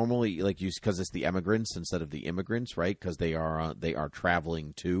 Like normally, like because it's the emigrants instead of the immigrants, right? Because they are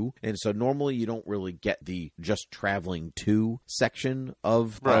traveling to, and so normally you don't really get the just traveling to section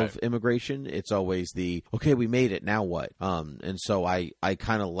of immigration. It's always the okay, we made it, now what? And so I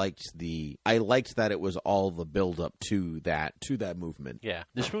kind of liked that it was all the build up to that movement. Yeah,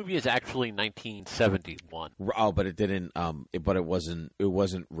 this movie is actually 1971. Oh, but it didn't. But it wasn't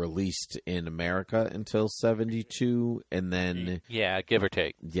released in America until 72, and then give or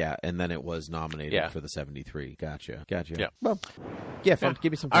take. Yeah, and then it was nominated for the 73. Gotcha. Yeah. Well, fun.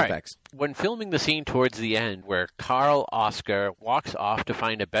 Give me some fun facts. When filming the scene towards the end where Karl Oskar walks off to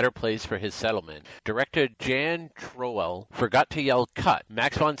find a better place for his settlement, director Jan Troell forgot to yell cut.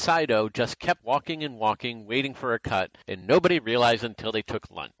 Max von Sydow just kept walking and walking, waiting for a cut, and nobody realized until they took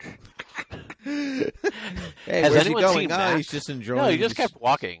lunch. Hey, has where's he anyone going? seen Max? He's just enjoying. No, he just kept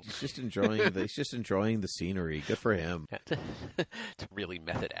walking. He's just enjoying the scenery. Good for him. It's really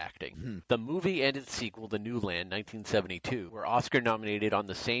method acting. The movie and its sequel, The New Land, 1972, were Oscar nominated on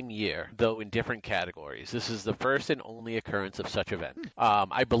the same year, though in different categories. This is the first and only occurrence of such event.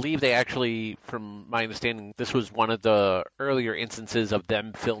 I believe they actually, from my understanding, this was one of the earlier instances of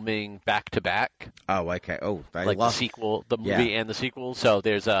them filming back to back. Oh, okay. Oh, the sequel, the movie and the sequel. So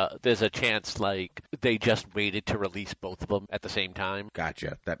there's a chance like they just waited to release both of them at the same time.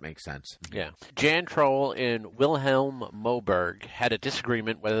 Gotcha. That makes sense. Yeah. Jan Troell and Wilhelm Moberg had a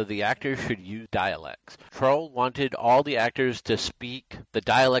disagreement whether the actors should use dialects. Troell wanted all the actors to speak the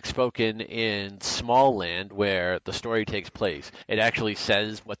dialect spoken in Small Land, where the story takes place. It actually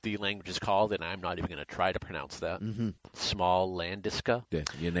says what the language is called, and I'm not even going to try to pronounce that. Mm-hmm. Small Landiska. Yeah,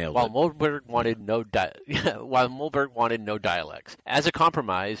 you nailed While it. Moberg wanted no dialects. As a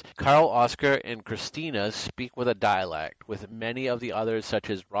compromise, Karl Oskar and Christina speak with a dialect, with many of the others, such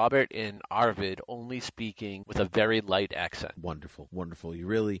as Robert and Arvid, only speaking with a very light accent. Wonderful. You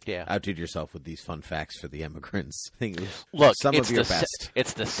really outdid yourself with these fun facts for the immigrants. Look, some of your best.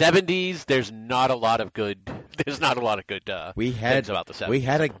 It's the 70s. There's not a lot of good. Things about the 70s. We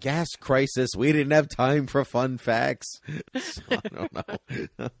had a gas crisis. We didn't have time for fun facts. So, I don't know.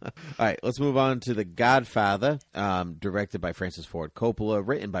 All right, let's move on to The Godfather, directed by Francis Ford Coppola,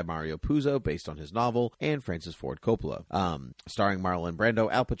 written by Mario Puzo, based on his novel, and Francis Ford Coppola. Starring Marlon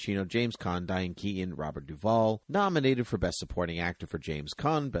Brando, Al Pacino, James Caan, Diane Keaton, Robert Duvall. Nominated for Best Supporting Actor for James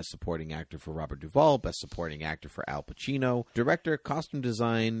Caan, Best Supporting Actor for Robert Duvall, Best Supporting Actor for Al Pacino. Director, costume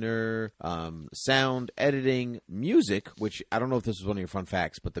designer, sound, editing, music, which I don't know if this was one of your fun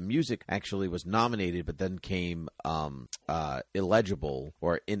facts, but the music actually was nominated but then came illegible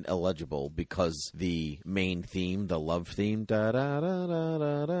or ineligible because the main theme, the love theme, that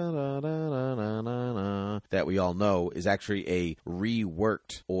we all know, is actually a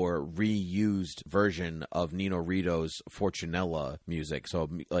reworked or reused version of Nino Rito's Fortunella music. So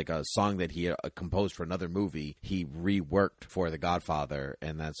like a song that he composed for another movie, he reworked for The Godfather,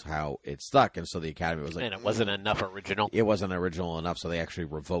 and that's how it stuck. And so the Academy was like, and it wasn't enough original. It wasn't original enough, so they actually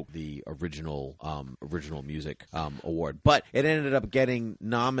revoked the original music award. But it ended up getting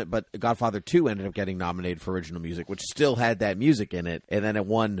but Godfather 2 ended up getting nominated for original music, which still had that music in it, and then it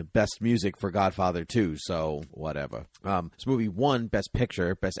won Best Music for Godfather 2, so whatever. This movie won Best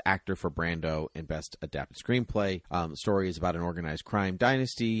Picture, Best Actor for Brando, and Best Adapted Screenplay. The story is about an organized crime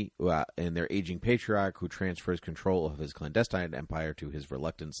dynasty and their aging patriarch who transfers control of his clandestine empire to his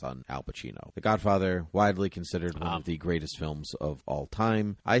reluctant son, Al Pacino. The Godfather, widely considered one of the greatest films of all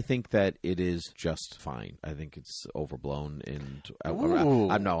time. I think that it is just fine. I think it's overblown and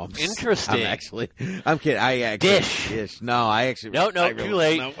interesting. I'm kidding. Dish. No, I actually. No, too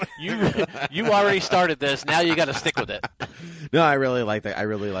late. No. You already started this. Now you got to stick with it. No, I really like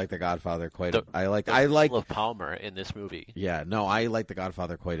the Godfather quite. I like of Palmer in this movie. Yeah, no, I like the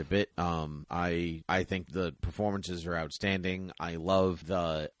Godfather quite a bit. I think the performances are outstanding. I love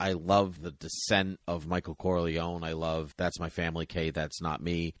the descent of Michael Corleone. I love That's My Family, Kay, That's Not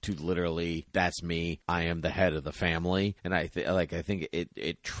Me, to literally that's me. I am the head of the family, and I think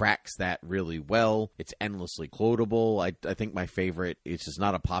it tracks that really well. It's endlessly quotable. I think my favorite. It's just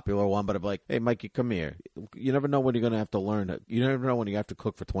not a popular one, but I'm like, hey, Mikey, come here. You never know when you're going to have to learn. You never know when you have to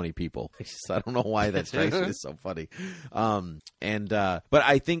cook for 20 people. I don't know why that strikes me as so funny. But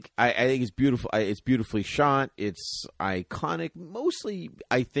I think it's beautiful. It's beautifully shot. It's iconic. Mostly,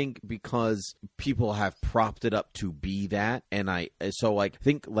 I think because people have propped it up to be that, and I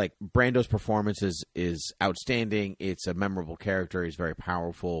think like Brando's performance is outstanding. It's a memorable character. He's very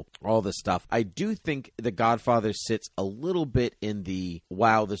powerful. All this stuff. I do think The Godfather sits a little bit in the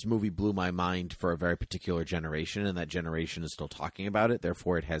wow, this movie blew my mind for a very particular generation, and that generation is still talking about it.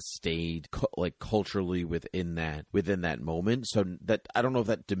 Therefore, it has stayed culturally within that moment. So that I don't know if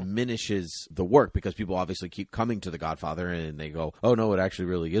that diminishes the work, because people obviously keep coming to The Godfather and they go, oh no, it actually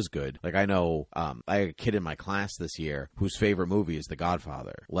really is good. Like I know I had a kid in my class this year whose favorite movie is The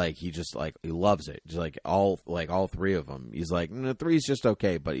Godfather. Like he just he loves it. Just all three of them. He's like, 3's just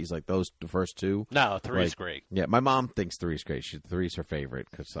okay, but he's like the first two. No, 3's great. Yeah, my mom thinks 3's great. 3's her favorite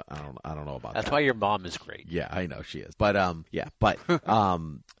because I don't know about that. That's why your mom is great. Yeah, I know she is. But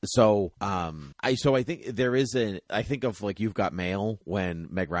so I think there is I think of like You've Got Mail when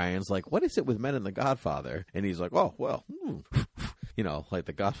Meg Ryan's like, what is it with men in The Godfather? And he's like, oh well. Like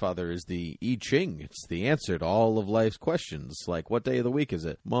The Godfather is the I Ching. It's the answer to all of life's questions. Like, what day of the week is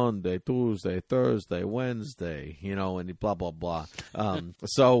it? Monday, Tuesday, Thursday, Wednesday, and blah, blah, blah.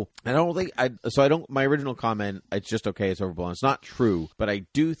 So my original comment, it's just okay, it's overblown. It's not true, but I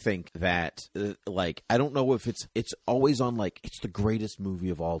do think that, I don't know if it's always on, it's the greatest movie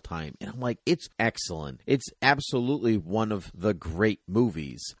of all time. And I'm like, it's excellent. It's absolutely one of the great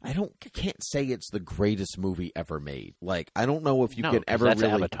movies. I can't say it's the greatest movie ever made. I don't know if you can ever that's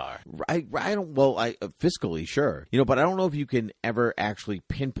really Avatar. I don't. Well, fiscally sure, but I don't know if you can ever actually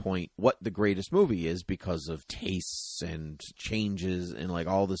pinpoint what the greatest movie is because of tastes and changes and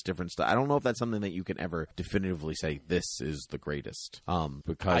all this different stuff. I don't know if that's something that you can ever definitively say this is the greatest.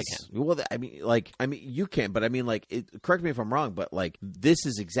 Because I can. You can, but correct me if I'm wrong, but this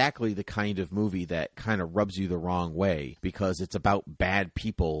is exactly the kind of movie that kind of rubs you the wrong way because it's about bad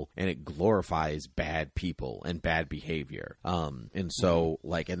people and it glorifies bad people and bad behavior. And so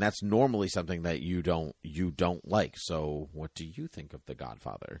and that's normally something that you don't like. So what do you think of The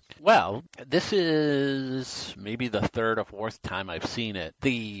Godfather? Well, this is maybe the third or fourth time I've seen it.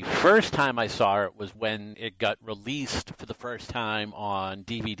 The first time I saw it was when it got released for the first time on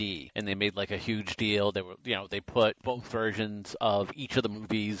DVD, and they made a huge deal. They were, they put both versions of each of the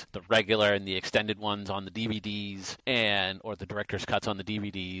movies, the regular and the extended ones, on the DVDs or the director's cuts on the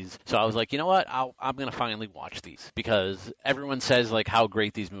DVDs. So I was like, you know what? I'm going to finally watch these because everyone says how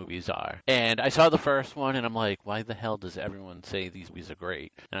great these movies are. And I saw the first one and I'm like, why the hell does everyone say these movies are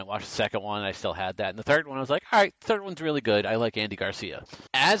great? And I watched the second one and I still had that. And the third one I was like, all right, the third one's really good. I like Andy Garcia.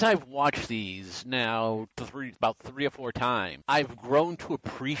 As I've watched these now about 3 or 4 times, I've grown to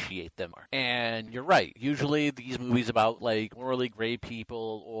appreciate them. And you're right. Usually these movies about morally gray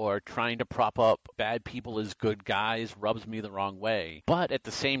people or trying to prop up bad people as good guys rubs me the wrong way. But at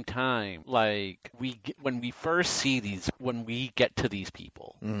the same time, when we first see these, when we get to these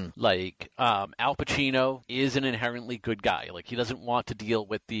people, Al Pacino is an inherently good guy. He doesn't want to deal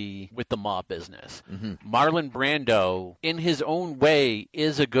with the mob business. Mm-hmm. Marlon Brando, in his own way,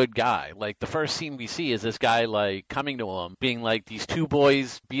 is a good guy. The first scene we see is this guy coming to him, being like, these 2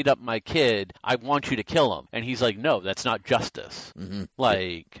 boys beat up my kid. I want you to kill him. And he's like, no, that's not justice. Mm-hmm.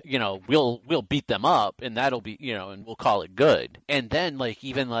 We'll beat them up, and that'll be, and we'll call it good. And then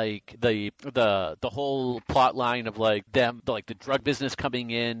even the whole plot line of them, the drug business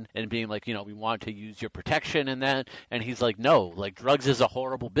coming in and being we want to use your protection and that. And he's like, no, drugs is a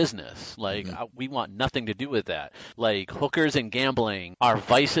horrible business. We want nothing to do with that. Hookers and gambling are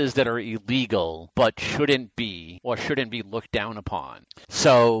vices that are illegal, but shouldn't be looked down upon.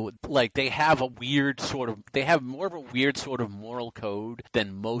 So they have more of a weird sort of moral code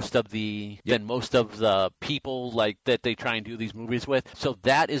than most of the people that they try and do these movies with. So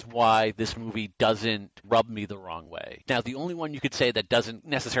that is why this movie doesn't rub me the wrong way. Now, the only only one you could say that doesn't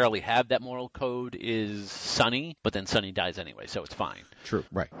necessarily have that moral code is Sonny, but then Sonny dies anyway, so it's fine. True,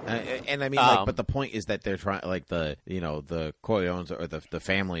 right. And I mean, like, but the point is that they're trying, like, the Corleones or the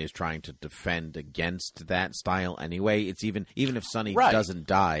family is trying to defend against that style anyway. It's even if Sonny doesn't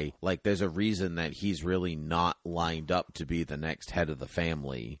die, like, there's a reason that he's really not lined up to be the next head of the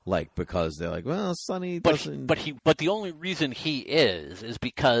family, like, because they're like, well, Sonny doesn't. But the only reason he is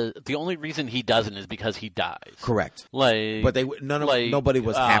because the only reason he doesn't is because he dies. Correct. Like, but nobody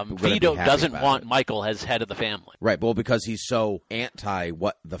was happy. Vito doesn't want Michael as head of the family. Right. Well, because he's so anti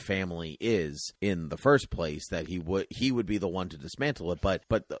what the family is in the first place that he would be the one to dismantle it.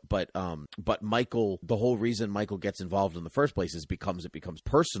 But Michael, the whole reason Michael gets involved in the first place is it becomes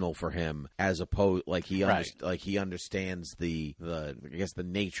personal for him, as opposed, like, he understands the I guess the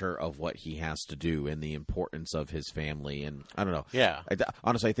nature of what he has to do and the importance of his family. And I don't know. Yeah.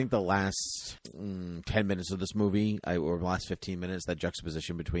 Honestly, I think the last 10 minutes of this movie, or the last 15 minutes, that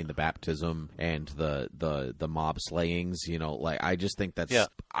juxtaposition between the baptism and the mob slayings, like, I just think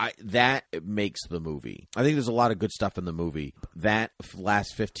that makes the movie. I think there's a lot of good stuff in the movie. That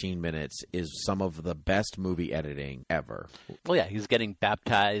last 15 minutes is some of the best movie editing ever. Well, yeah, he's getting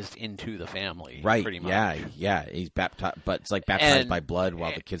baptized into the family, right? Pretty much. Yeah, he's baptized, but it's like baptized by blood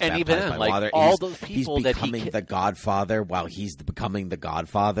while the kid's baptized even then, by water. All those people he's becoming the Godfather while he's becoming the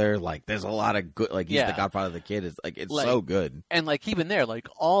Godfather. Like, there's a lot of good. Like, he's the Godfather of the kid. It's like, it's so good. And like, even there, like,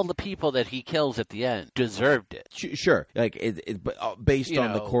 all the people that he kills at the end deserved it. Sure, like based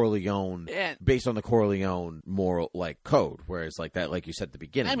on the Corleone moral, like, code, whereas, like, that, like you said at the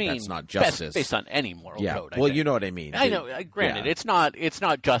beginning, that's not justice. Based on any moral code. Well, you know what I mean. I know. Granted, it's not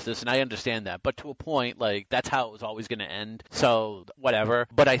justice, and I understand that. But to a point, like, that's how it was always going to end. So whatever.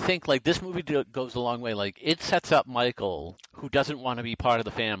 But I think, like, this movie goes a long way. Like, it sets up Michael, who doesn't want to be part of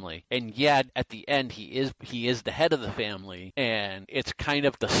the family, and yet at the end he is the head of the family, and it's kind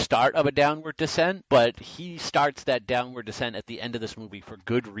of the start of a downward descent. But he starts that downward descent at the end of this movie for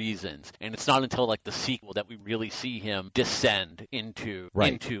good reasons, and it's not until, like, the sequel that we really see him descend into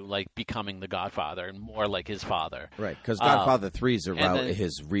like becoming the Godfather and more like his father. Right, because Godfather 3 is about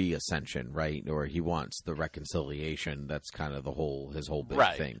his re-ascension, right? Or he wants the reconciliation. That's kind of his whole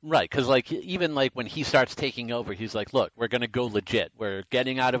big thing. Right, because, like, even, like, when he starts taking over, he's like, look, we're going to go legit. We're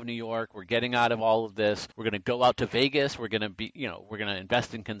getting out of New York. We're getting out of all of this. We're going to go out to Vegas. We're going to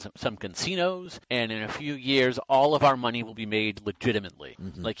invest in some casinos. And in a few years, all of our money will be made legitimately.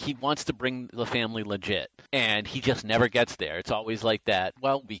 Mm-hmm. Like, he wants to bring the family legit. And he just never gets there. It's always like that,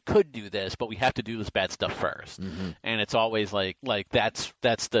 well, we could do this, but we have to do this bad stuff first. Mm-hmm. And it's always like that's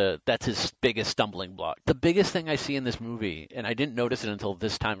his biggest stumbling block. The biggest thing I see in this movie, and I didn't notice it until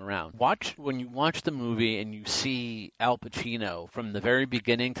this time around, when you watch the movie and you see Al Pacino from the very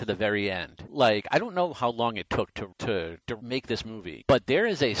beginning to the very end. Like, I don't know how long it took to make this movie, but there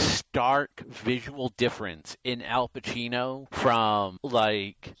is a stark visual difference in Al Pacino from,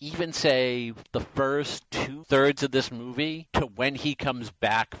 like, even say the first 2/3 of this movie to when he comes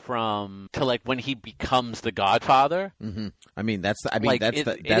back to, like, when he becomes the Godfather. Mm-hmm. I mean, that's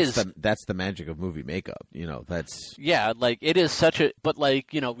the magic of movie makeup. That's like, it is such a. But, like,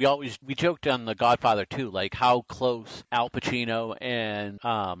 we joked on the Godfather 2, like, how close Al Pacino and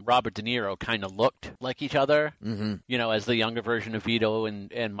Robert De Niro kind of looked like each other. Mm-hmm. As the younger version of Vito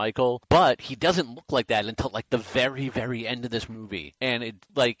and Michael. But he doesn't look like that until, like, the very, very end of this movie. And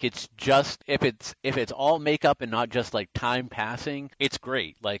it's just if it's all makeup and not just, like, time passing, it's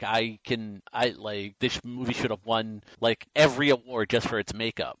great. Like, this movie should have won, like, every award just for its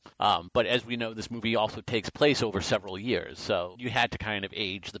makeup. But as we know, this movie also takes place over several years, so you had to kind of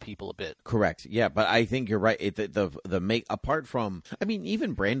age the people a bit. Correct. Yeah, but I think you're right. Apart from, I mean,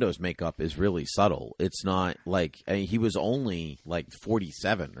 even Brando's makeup is really subtle. It's not like, he was only, like,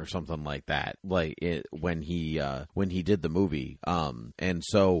 47 or something like that, like, when he did the movie. And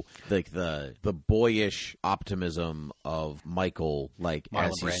so, like, the boyish optimism of Michael, like,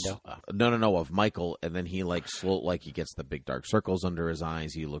 Marlon Brando. No, of Michael, and then he, like, he gets the big dark circles under his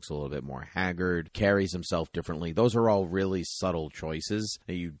eyes. He looks a little bit more haggard, carries himself differently. Those are all really subtle choices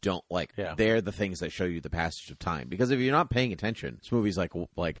that you don't like. Yeah. They're the things that show you the passage of time. Because if you're not paying attention, this movie's like,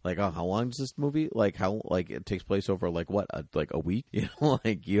 how long is this movie? Like, how, like, it takes place over, like, what, like a week?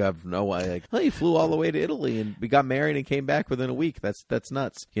 Like, you have no idea. Like, he flew all the way to Italy and we got married and came back within a week. That's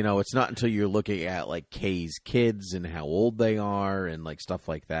nuts. It's not until you're looking at, like, Kay's kids and how old they are and, like, stuff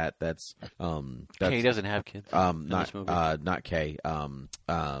like that. That's Kay doesn't have kids. Not Kay.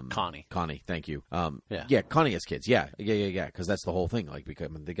 Connie. Thank you. Connie has kids. Yeah. Because that's the whole thing, like,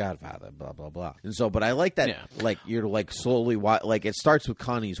 becoming the Godfather, blah blah blah. And so, but I like that. Yeah. Like, you're, like, slowly, like, it starts with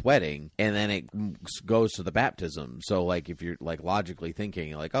Connie's wedding, and then it goes to the baptism. So like if you're like logically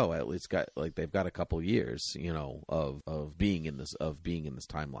thinking like, oh, at least got like they've got a couple years, you know, of being in this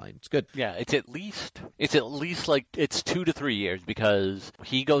timeline. It's good. Yeah, it's at least like it's 2 to 3 years, because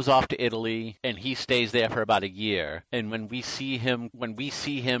he goes off to Italy and he stays there for about a year. And when we see him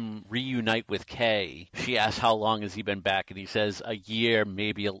reunite with Kay, she asks how long has he been back, and he says a year,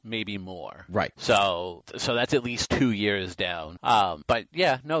 maybe more. Right. So that's at least 2 years down. But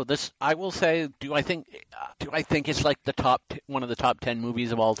yeah, no, this I will say. Do I think it's like one of the top 10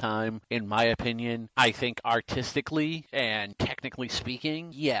 movies of all time? In my opinion, I think artistically and technically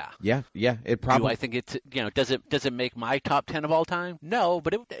speaking, yeah. Yeah. It probably. Do I think it's, you know, does it make my top 10 of all time? No,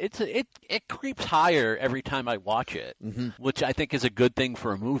 but it creeps higher every time I watch it, which I think is a good thing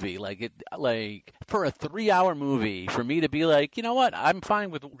for a movie. Like for a 3-hour movie, for me to be like, you know what, I'm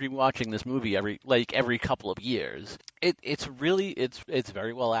fine with rewatching this movie every couple of years. It's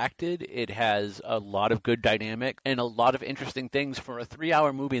very well acted. It has a lot of good dynamic and a lot of interesting things for a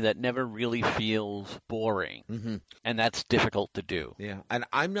 3-hour movie that never really feels boring. And that's difficult to do. Yeah, and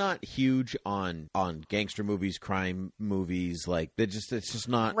I'm not huge on gangster movies, crime movies. Like it's just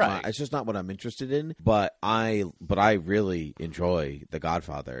not right. It's just not what I'm interested in. But I really enjoy The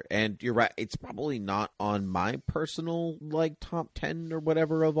Godfather, and you're right. It's probably not on my personal like top 10 or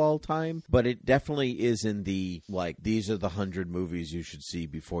whatever of all time, but it definitely is in the like these are the 100 movies you should see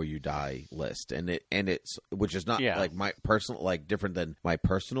before you die list, and it's which is not like my personal, like different than my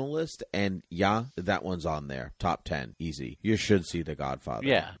personal list. And yeah, that one's on there, top 10, easy. You should see The Godfather.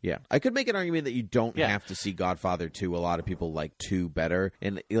 Yeah. I could make an argument that you don't have to see Godfather 2. A lot of people like 2 better,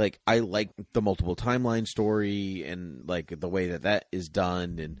 and like I like the multiple timeline story and like the way that is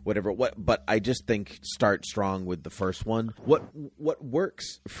done and whatever. But I just think start strong with the first one. What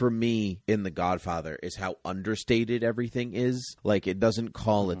works for me in The Godfather is how understated everything is. Like it doesn't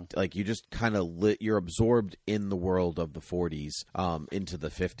call it like you just kind of you're absorbed in the world of the 40s into the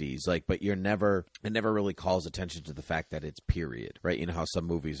 50s. Like, but it never really calls attention to the fact that it's period, right? You know how some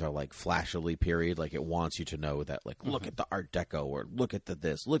movies are like flashily period, like it wants you to know that like look at the Art Deco or look at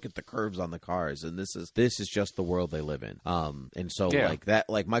look at the curves on the cars, and this is just the world they live in. And so like that,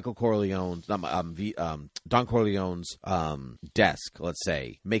 like Michael Corleone's Don Corleone's desk, let's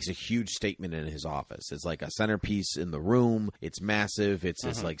say, makes a huge statement in his office. It's like a centerpiece in the room. It's massive. It's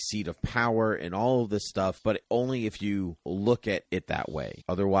his like seat of power and all of this stuff, but only if you look at it that way.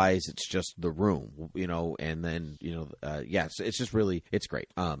 Otherwise, it's just the room, you know. And then it's just really it's great.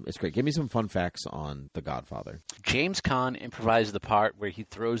 It's great. Give me some fun facts on The Godfather. James Caan improvised the part where he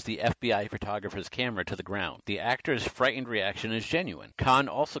throws the FBI photographer's camera to the ground. The actor's frightened reaction is genuine. Caan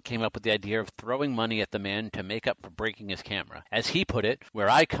also came up with the idea of throwing money at the man to make up for breaking his camera. As he put it, where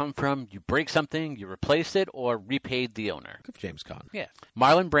I come from, you break something, you replace it, or repaid the owner. Good for James Caan. Yeah.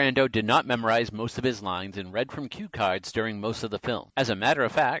 Marlon Brando did not memorize most of his lines and read from cue cards during most of the film. As a matter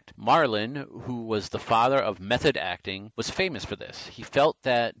of fact, Marlon, who was the father of method acting, was famous for this. He felt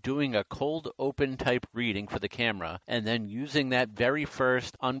that doing a cold open type reading for the camera and then using that very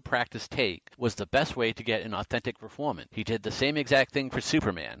first unpracticed take was the best way to get an authentic performance. He did the same exact thing for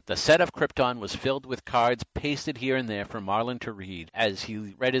Superman. The set of Krypton was filled with cards pasted here and there for Marlon to read as he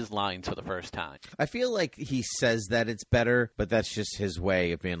read his lines for the first time. I feel like he says that it's better, but that's just his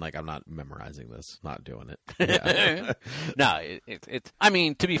way of being like, I'm not memorizing this, not doing it. Yeah. No, it's I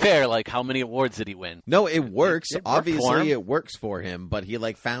mean, to be fair, like how many awards did he win? No, it works. It Obviously, it works for him, but he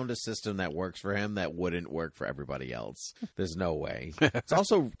like found a system that works for him that wouldn't work for everybody else. There's no way. It's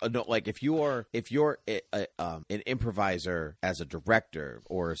also like if you're an improviser as a director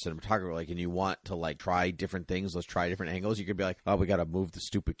or a cinematographer, like, and you want to like try different things, let's try different angles. You could be like, oh, we got to move the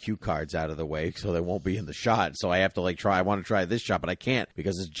stupid cue cards out of the way so they won't be in the shot. So I have to like I want to try this shot, but I can't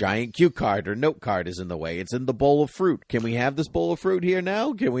because this giant cue card or note card is in the way. It's in the bowl of fruit. Can we have this bowl of fruit here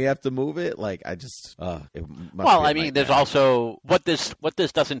now? Can we have to move it? Like I just, there's also what this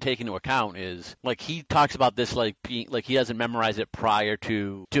doesn't take into account is like he talks about this like being like he doesn't memorize it prior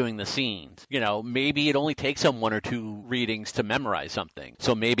to doing the scenes. You know, maybe it only takes him 1 or 2 readings to memorize something.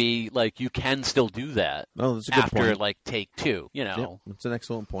 So maybe like you can still do that. Oh, that's a good after point. Like take 2. You know, yep, that's an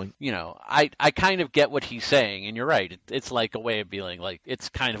excellent point. You know, I kind of get what he's saying, and you're right. It's like a way of being like it's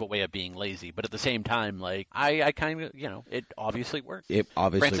kind of a way of being lazy, but at the same time, like I kind of it obviously works. It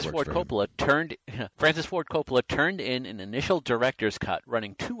obviously Francis works Ford Coppola turned in an initial director's cut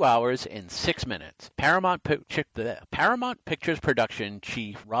running 2 hours and 6 minutes. Paramount Pictures production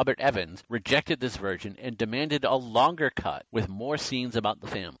chief Robert Evans rejected this version and demanded a longer cut with more scenes about the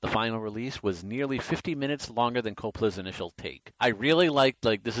family. The final release was nearly 50 minutes longer than Coppola's initial take. I really liked,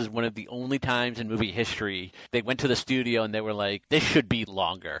 this is one of the only times in movie history they went to the studio and they were like, this should be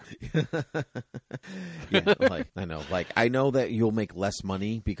longer. Yeah, I know. I know that you'll make less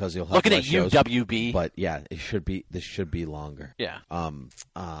money because you'll have looking less at you, shows, WB. but yeah, this should be longer. Yeah.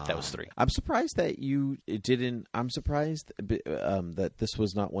 That was 3. I'm surprised that you didn't. I'm surprised that this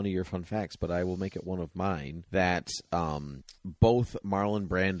was not one of your fun facts, but I will make it one of mine. That both Marlon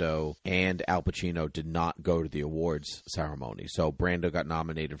Brando and Al Pacino did not go to the awards ceremony. So Brando got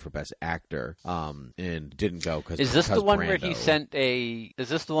nominated for Best Actor, and didn't go because. Is this the one where Brando, he sent a? Is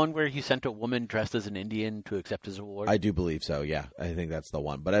this the one where he sent a woman dressed as an Indian to accept his award? I do believe so. Yeah, I think that's the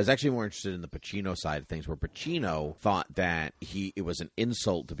one. But I was actually more interested in the Pacino side of things, where Pacino thought that it was an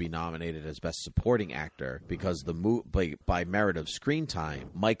insult to be nominated as Best Supporting Actor because by merit of screen time,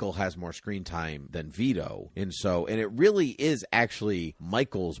 Michael has more screen time than Vito, and it really is actually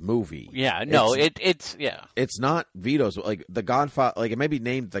Michael's movie. Yeah, no, it's not Vito's. The Godfather, it may be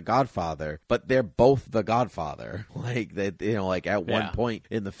named The Godfather, but they're both The Godfather. At one point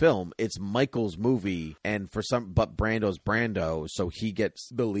in the film, it's Michael's movie, and but Brando's Brando, so he gets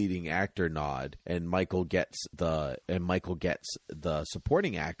the leading actor nod, and Michael gets the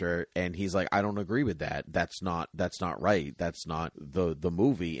supporting actor, and he's like, I don't agree with that. That's not right. That's not the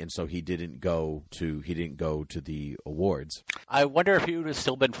movie, and so he didn't go to the awards. I wonder if he would have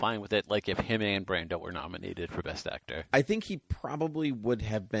still been fine with it, if him and Brando were nominated for Best Actor. I think he probably would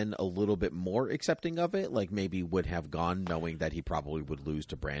have been a little bit more accepting of it, maybe would have gone knowing that he probably would lose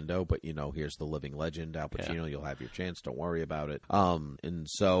to Brando, but here's the living legend, Al Pacino, yeah. You'll have your chance, don't worry about it.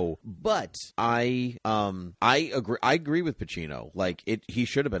 But I agree with Pacino. He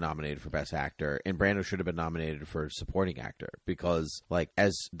should have been nominated for Best Actor, and Brando should have been nominated for Supporting Actor, because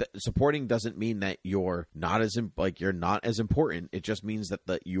supporting doesn't mean that you're not as important. It just means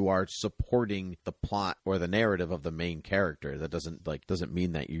that you are supporting the plot or the narrative of the main character. That doesn't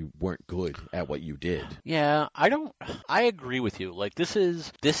mean that you weren't good at what you did. Yeah, I agree with you. This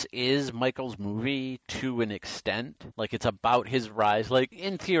is Michael's movie to an extent. It's about his rise.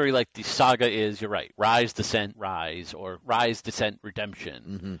 In theory, the saga is, you're right, Rise, Descent, Rise, or Rise, Descent, Redemption.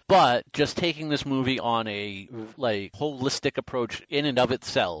 Mm-hmm. But just taking this movie on a holistic approach in and of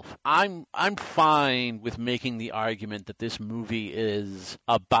itself, I'm fine with making the argument that this movie is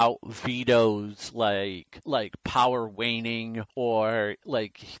about Vito's power waning or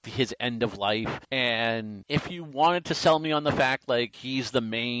his end of life. And if you wanted to sell me on the fact he's the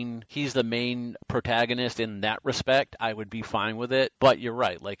main protagonist in that respect, I would be fine with it. But you're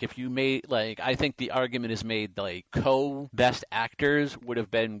right. If you made I think the argument is made co-best actors would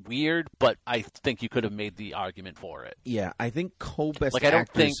have been weird, but I think you could have made the argument for it. Yeah, I think co-best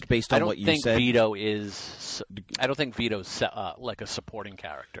actors based on what you said. I don't think Vito's a supporting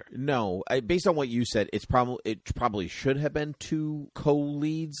character. No, based on what you said, it probably should have been 2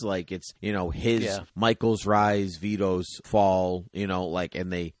 co-leads. It's Michael's rise, Vito's fall.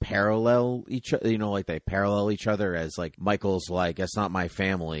 And they parallel each other. They parallel each other as Michael's it's not my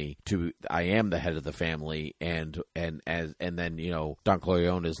family to I am the head of the family, and then Don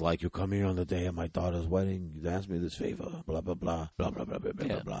Corleone is you come here on the day of my daughter's wedding, you ask me this favor, blah blah blah blah blah blah blah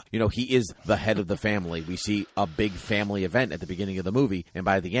blah blah. He is the head of the family. We see a big family event at the beginning of the movie, and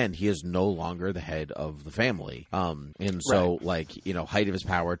by the end he is no longer the head of the family. Height of his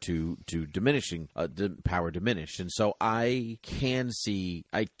power to diminishing power diminished, and so I can see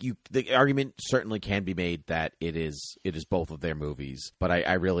the argument certainly can be made that it is both of their movies, but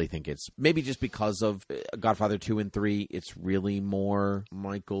I really think it's maybe just because of Godfather 2 and 3, it's really more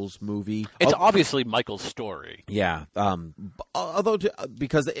Michael's movie. It's obviously Michael's story. Yeah. Although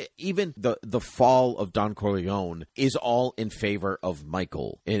because even the fall of Don Corleone is all in favor of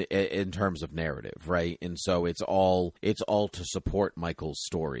Michael in terms of narrative, right? And so it's all to support Michael's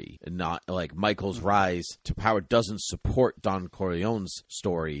story, and not Michael's rise to power doesn't support Don Corleone's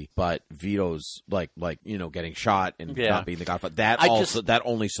story, but Vito's getting shot and not being the Godfather. That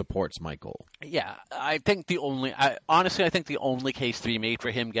only supports Michael. Yeah, I think the only case to be made for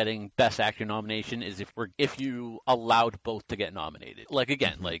him getting Best Actor nomination is if you allowed both to get nominated.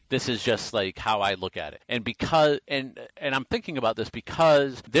 This is just how I look at it, and I'm thinking about this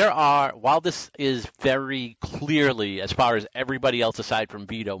because while this is very clearly, as far as everybody else aside from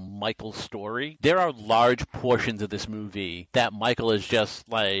Vito, Michael's story, there are large portions of this movie that Michael is just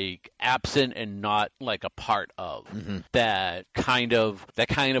absent and not a part of. Mm-hmm. That kind of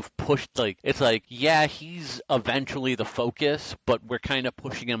pushed it's he's eventually the focus, but we're kind of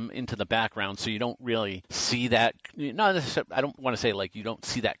pushing him into the background, so you don't really see that. Not necessarily, I don't want to say like you don't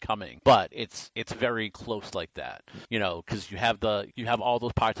see that coming, but it's very close like that, because you have all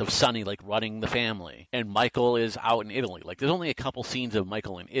those parts of Sonny like running the family, and Michael is out in Italy. Like there's only a couple scenes of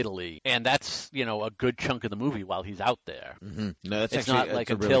Michael in Italy, and that's a good chunk of the movie while he's out there. Mm-hmm. No, that's it's actually, not like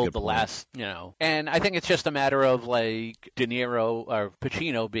that's a until really good the point. last, And I think it's just a matter of like De Niro or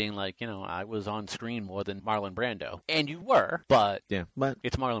Pacino being like, I was on screen more than Marlon Brando, and you were, but Yeah, but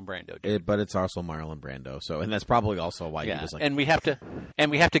it's Marlon Brando. Dude. but it's also Marlon Brando. So, and that's probably also why he was like. And we have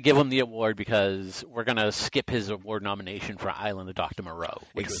to give him the award because we're gonna skip his award nomination for Island of Dr. Moreau,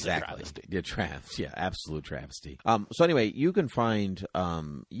 which was a travesty. Yeah, absolute travesty. So anyway, you can find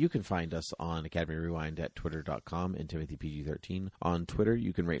us on Academy Rewind at twitter.com and Timothy PG-13 on Twitter.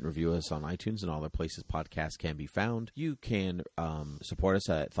 You can rate and review us on iTunes and all other places podcasts can be found. You can support us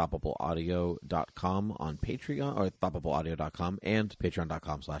at thoughtbubble.audio.com on Patreon, or thoughtbubbleaudio.com and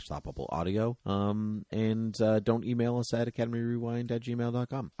patreon.com/thoughtbubbleaudio. And don't email us at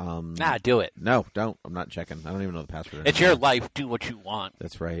academyrewind@gmail.com. Do it. No, don't. I'm not checking. I don't even know the password. It's your life. Do what you want.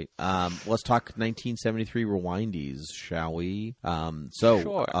 That's right. Let's talk 1973 rewindies, shall we?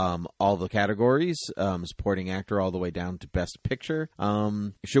 Sure. All the categories, supporting actor all the way down to best picture.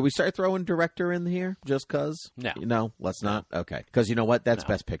 Should we start throwing director in here just cause? No. No, let's not? Okay. Because you know what? That's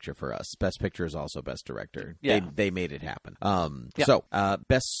best picture for us. Best picture is also best director. Yeah. They made it happen. So,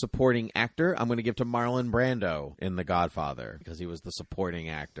 best supporting actor, I'm going to give to Marlon Brando in The Godfather because he was the supporting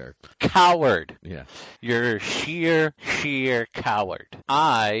actor. Coward. Yeah. You're sheer coward.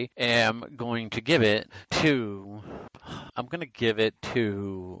 I am going to give it to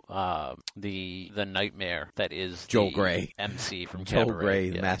the nightmare that is Joel Grey. MC from Joel Cabaret. Grey,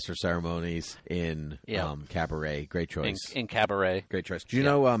 the Master of Ceremonies in Cabaret. Great choice. In Cabaret. Great choice. Do you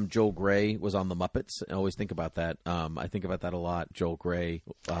know Joel Grey was on The Muppets? I always think about that. I think about that a lot. Joel Grey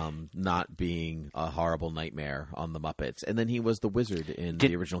not being a horrible nightmare on The Muppets. And then he was the wizard in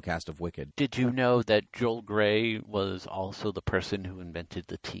the original cast of Wicked. Did you know that Joel Grey was also the person who invented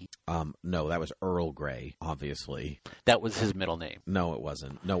the tea? No, that was Earl Grey, obviously. That was his middle name. No, it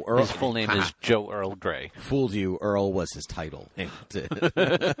wasn't. No, Earl. His full name is Joe Earl Grey. Fooled you. Earl was his title.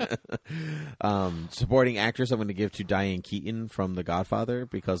 Supporting actress, I'm going to give to Diane Keaton from The Godfather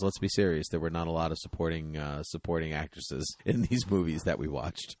because let's be serious, there were not a lot of supporting actresses in these movies that we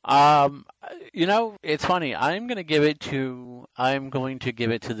watched. It's funny. I'm going to give it to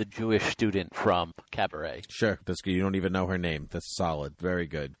the Jewish student from Cabaret. Sure, that's good. You don't even know her name. That's solid. Very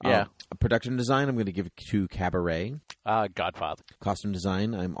good. Yeah. Production design, I'm going to give it to Cabaret. Godfather. Costume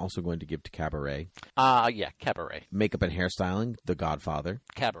design, I'm also going to give to Cabaret. Cabaret. Makeup and hairstyling, The Godfather.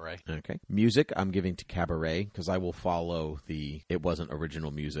 Cabaret. Okay. Music, I'm giving to Cabaret because I will follow the it wasn't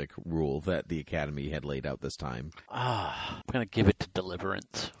original music rule that the Academy had laid out this time. I'm going to give it to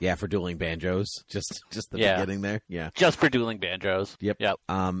Deliverance. Yeah, for dueling banjos. Just the beginning there. Yeah. Just for dueling banjos. Yep.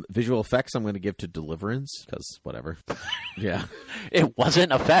 Visual effects, I'm going to give to Deliverance because whatever. Yeah. It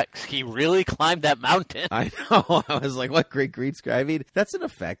wasn't effects. He really climbed that mountain. I know. I was like, what great green screen. I mean, that's an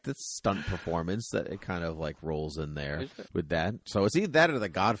effect. That's stunt performance that it kind of like rolls in there with that. So it's either that or The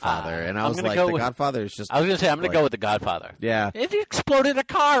Godfather. And I was like, The Godfather is just. I was going to say, I'm going to go with The Godfather. Yeah. It exploded a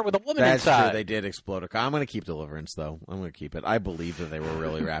car with a woman That's inside. True. They did explode a car. I'm going to keep Deliverance, though. I'm going to keep it. I believe that they were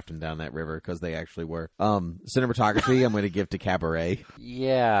really rafting down that river because they actually were. Cinematography, I'm going to give to Cabaret.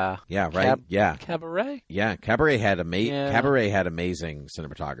 Yeah. Yeah, right? Cabaret? Yeah, Cabaret had amazing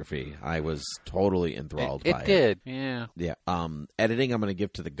cinematography. I was totally enthralled by it. It did, yeah. Yeah. Editing, I'm going to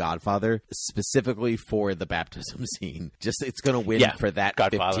give to The Godfather, specifically for the baptism scene. Just, it's going to win for that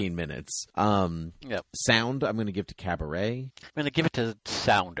Godfather. 15 minutes. Sound, I'm going to give to Cabaret. I'm going to give it to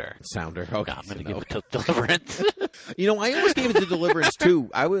Sounder. Okay. No, I'm going to give it to Deliverance. I almost gave it to Deliverance, too.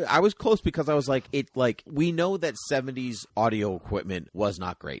 I was close because I was like, we know that 70s audio equipment was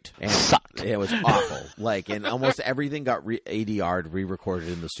not great. And sucked. It was awful. And almost everything got ADR'd, re-recorded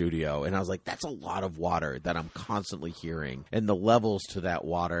in the studio. And I was like, that's a lot of water that I'm constantly hearing. And the levels to that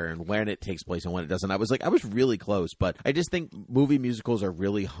water and when it takes place and when it doesn't. I was really close. But I just think movie musicals are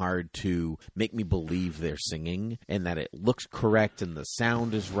really hard to make me believe they're singing and that it looks correct and the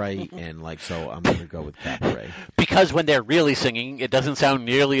sound is right. And so I'm going to go with Cabaret. Because when they're really singing, it doesn't sound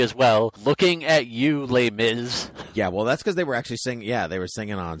nearly as well. Looking at you, Les Mis. Yeah, well, that's because they were actually singing. Yeah, they were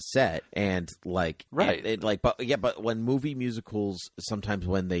singing on set, and right. But when movie musicals, sometimes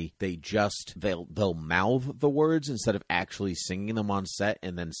when they'll mouth the words instead of actually singing them on set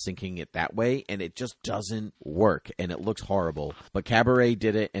and then syncing it that way, and it just doesn't work, and it looks horrible. But Cabaret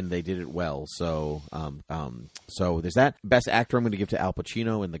did it, and they did it well. So there's that. Best actor, I'm going to give to Al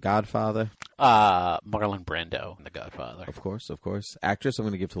Pacino in The Godfather. Marlon Brando in The Godfather. Of course. Actress, I'm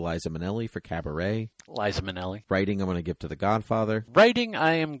going to give to Liza Minnelli for Cabaret. Liza Minnelli. Writing, I'm going to give to The Godfather. Writing,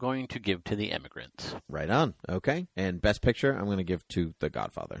 I am going to give to The Immigrants. Right on. Okay. And Best Picture, I'm going to give to The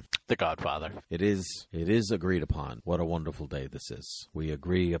Godfather. The Godfather. It is agreed upon. What a wonderful day this is. We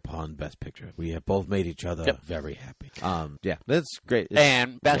agree upon Best Picture. We have both made each other very happy. Yeah, that's great.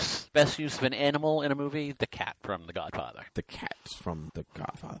 And best use of an animal in a movie, the cat from The Godfather. The cat from The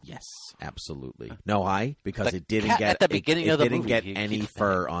Godfather. Yes, absolutely. No, because The it didn't cat get at the beginning of the didn't movie, get he any keeps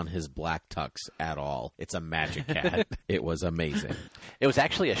fur on his black tux at all. It's a magic cat. It was amazing. It was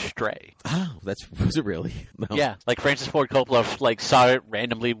actually a stray. Oh, was it really? No. Yeah, like Francis Ford Coppola saw it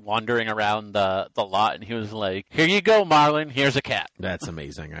randomly wandering around the lot, and he was like, "Here you go, Marlon. Here's a cat." That's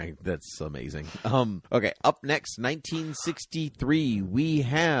amazing. That's amazing. Okay, up next, 1963, we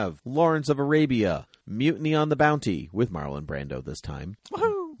have Lawrence of Arabia, Mutiny on the Bounty with Marlon Brando this time.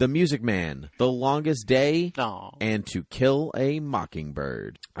 Woohoo! The Music Man, The Longest Day, No. and To Kill a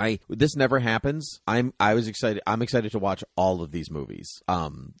Mockingbird. This never happens. I'm excited to watch all of these movies.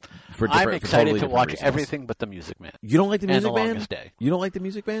 I'm excited to watch everything but The Music Man. You don't like The Music and The Man? Longest Day. You don't like The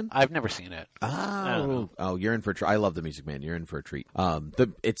Music Man? I've never seen it. Oh, you're in for a treat. I love The Music Man. You're in for a treat.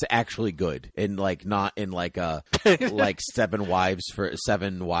 It's actually good, and not in like a like seven wives for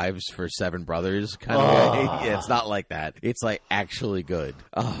seven brothers kind of way. Yeah, it's not like that. It's like actually good.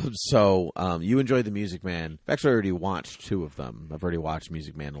 So you enjoy The Music Man. I've actually already watched two of them. I've already watched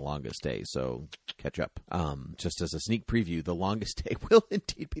Music Man: The Longest Day, so catch up. Just as a sneak preview, The Longest Day will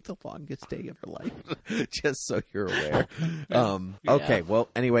indeed be the longest day of your life. Just so you're aware. Okay, well,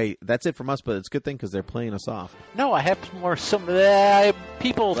 anyway, that's it from us, but it's a good thing because they're playing us off. No, I have more.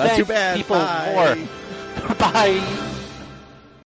 People, That's thank too bad. people Bye. more. Bye.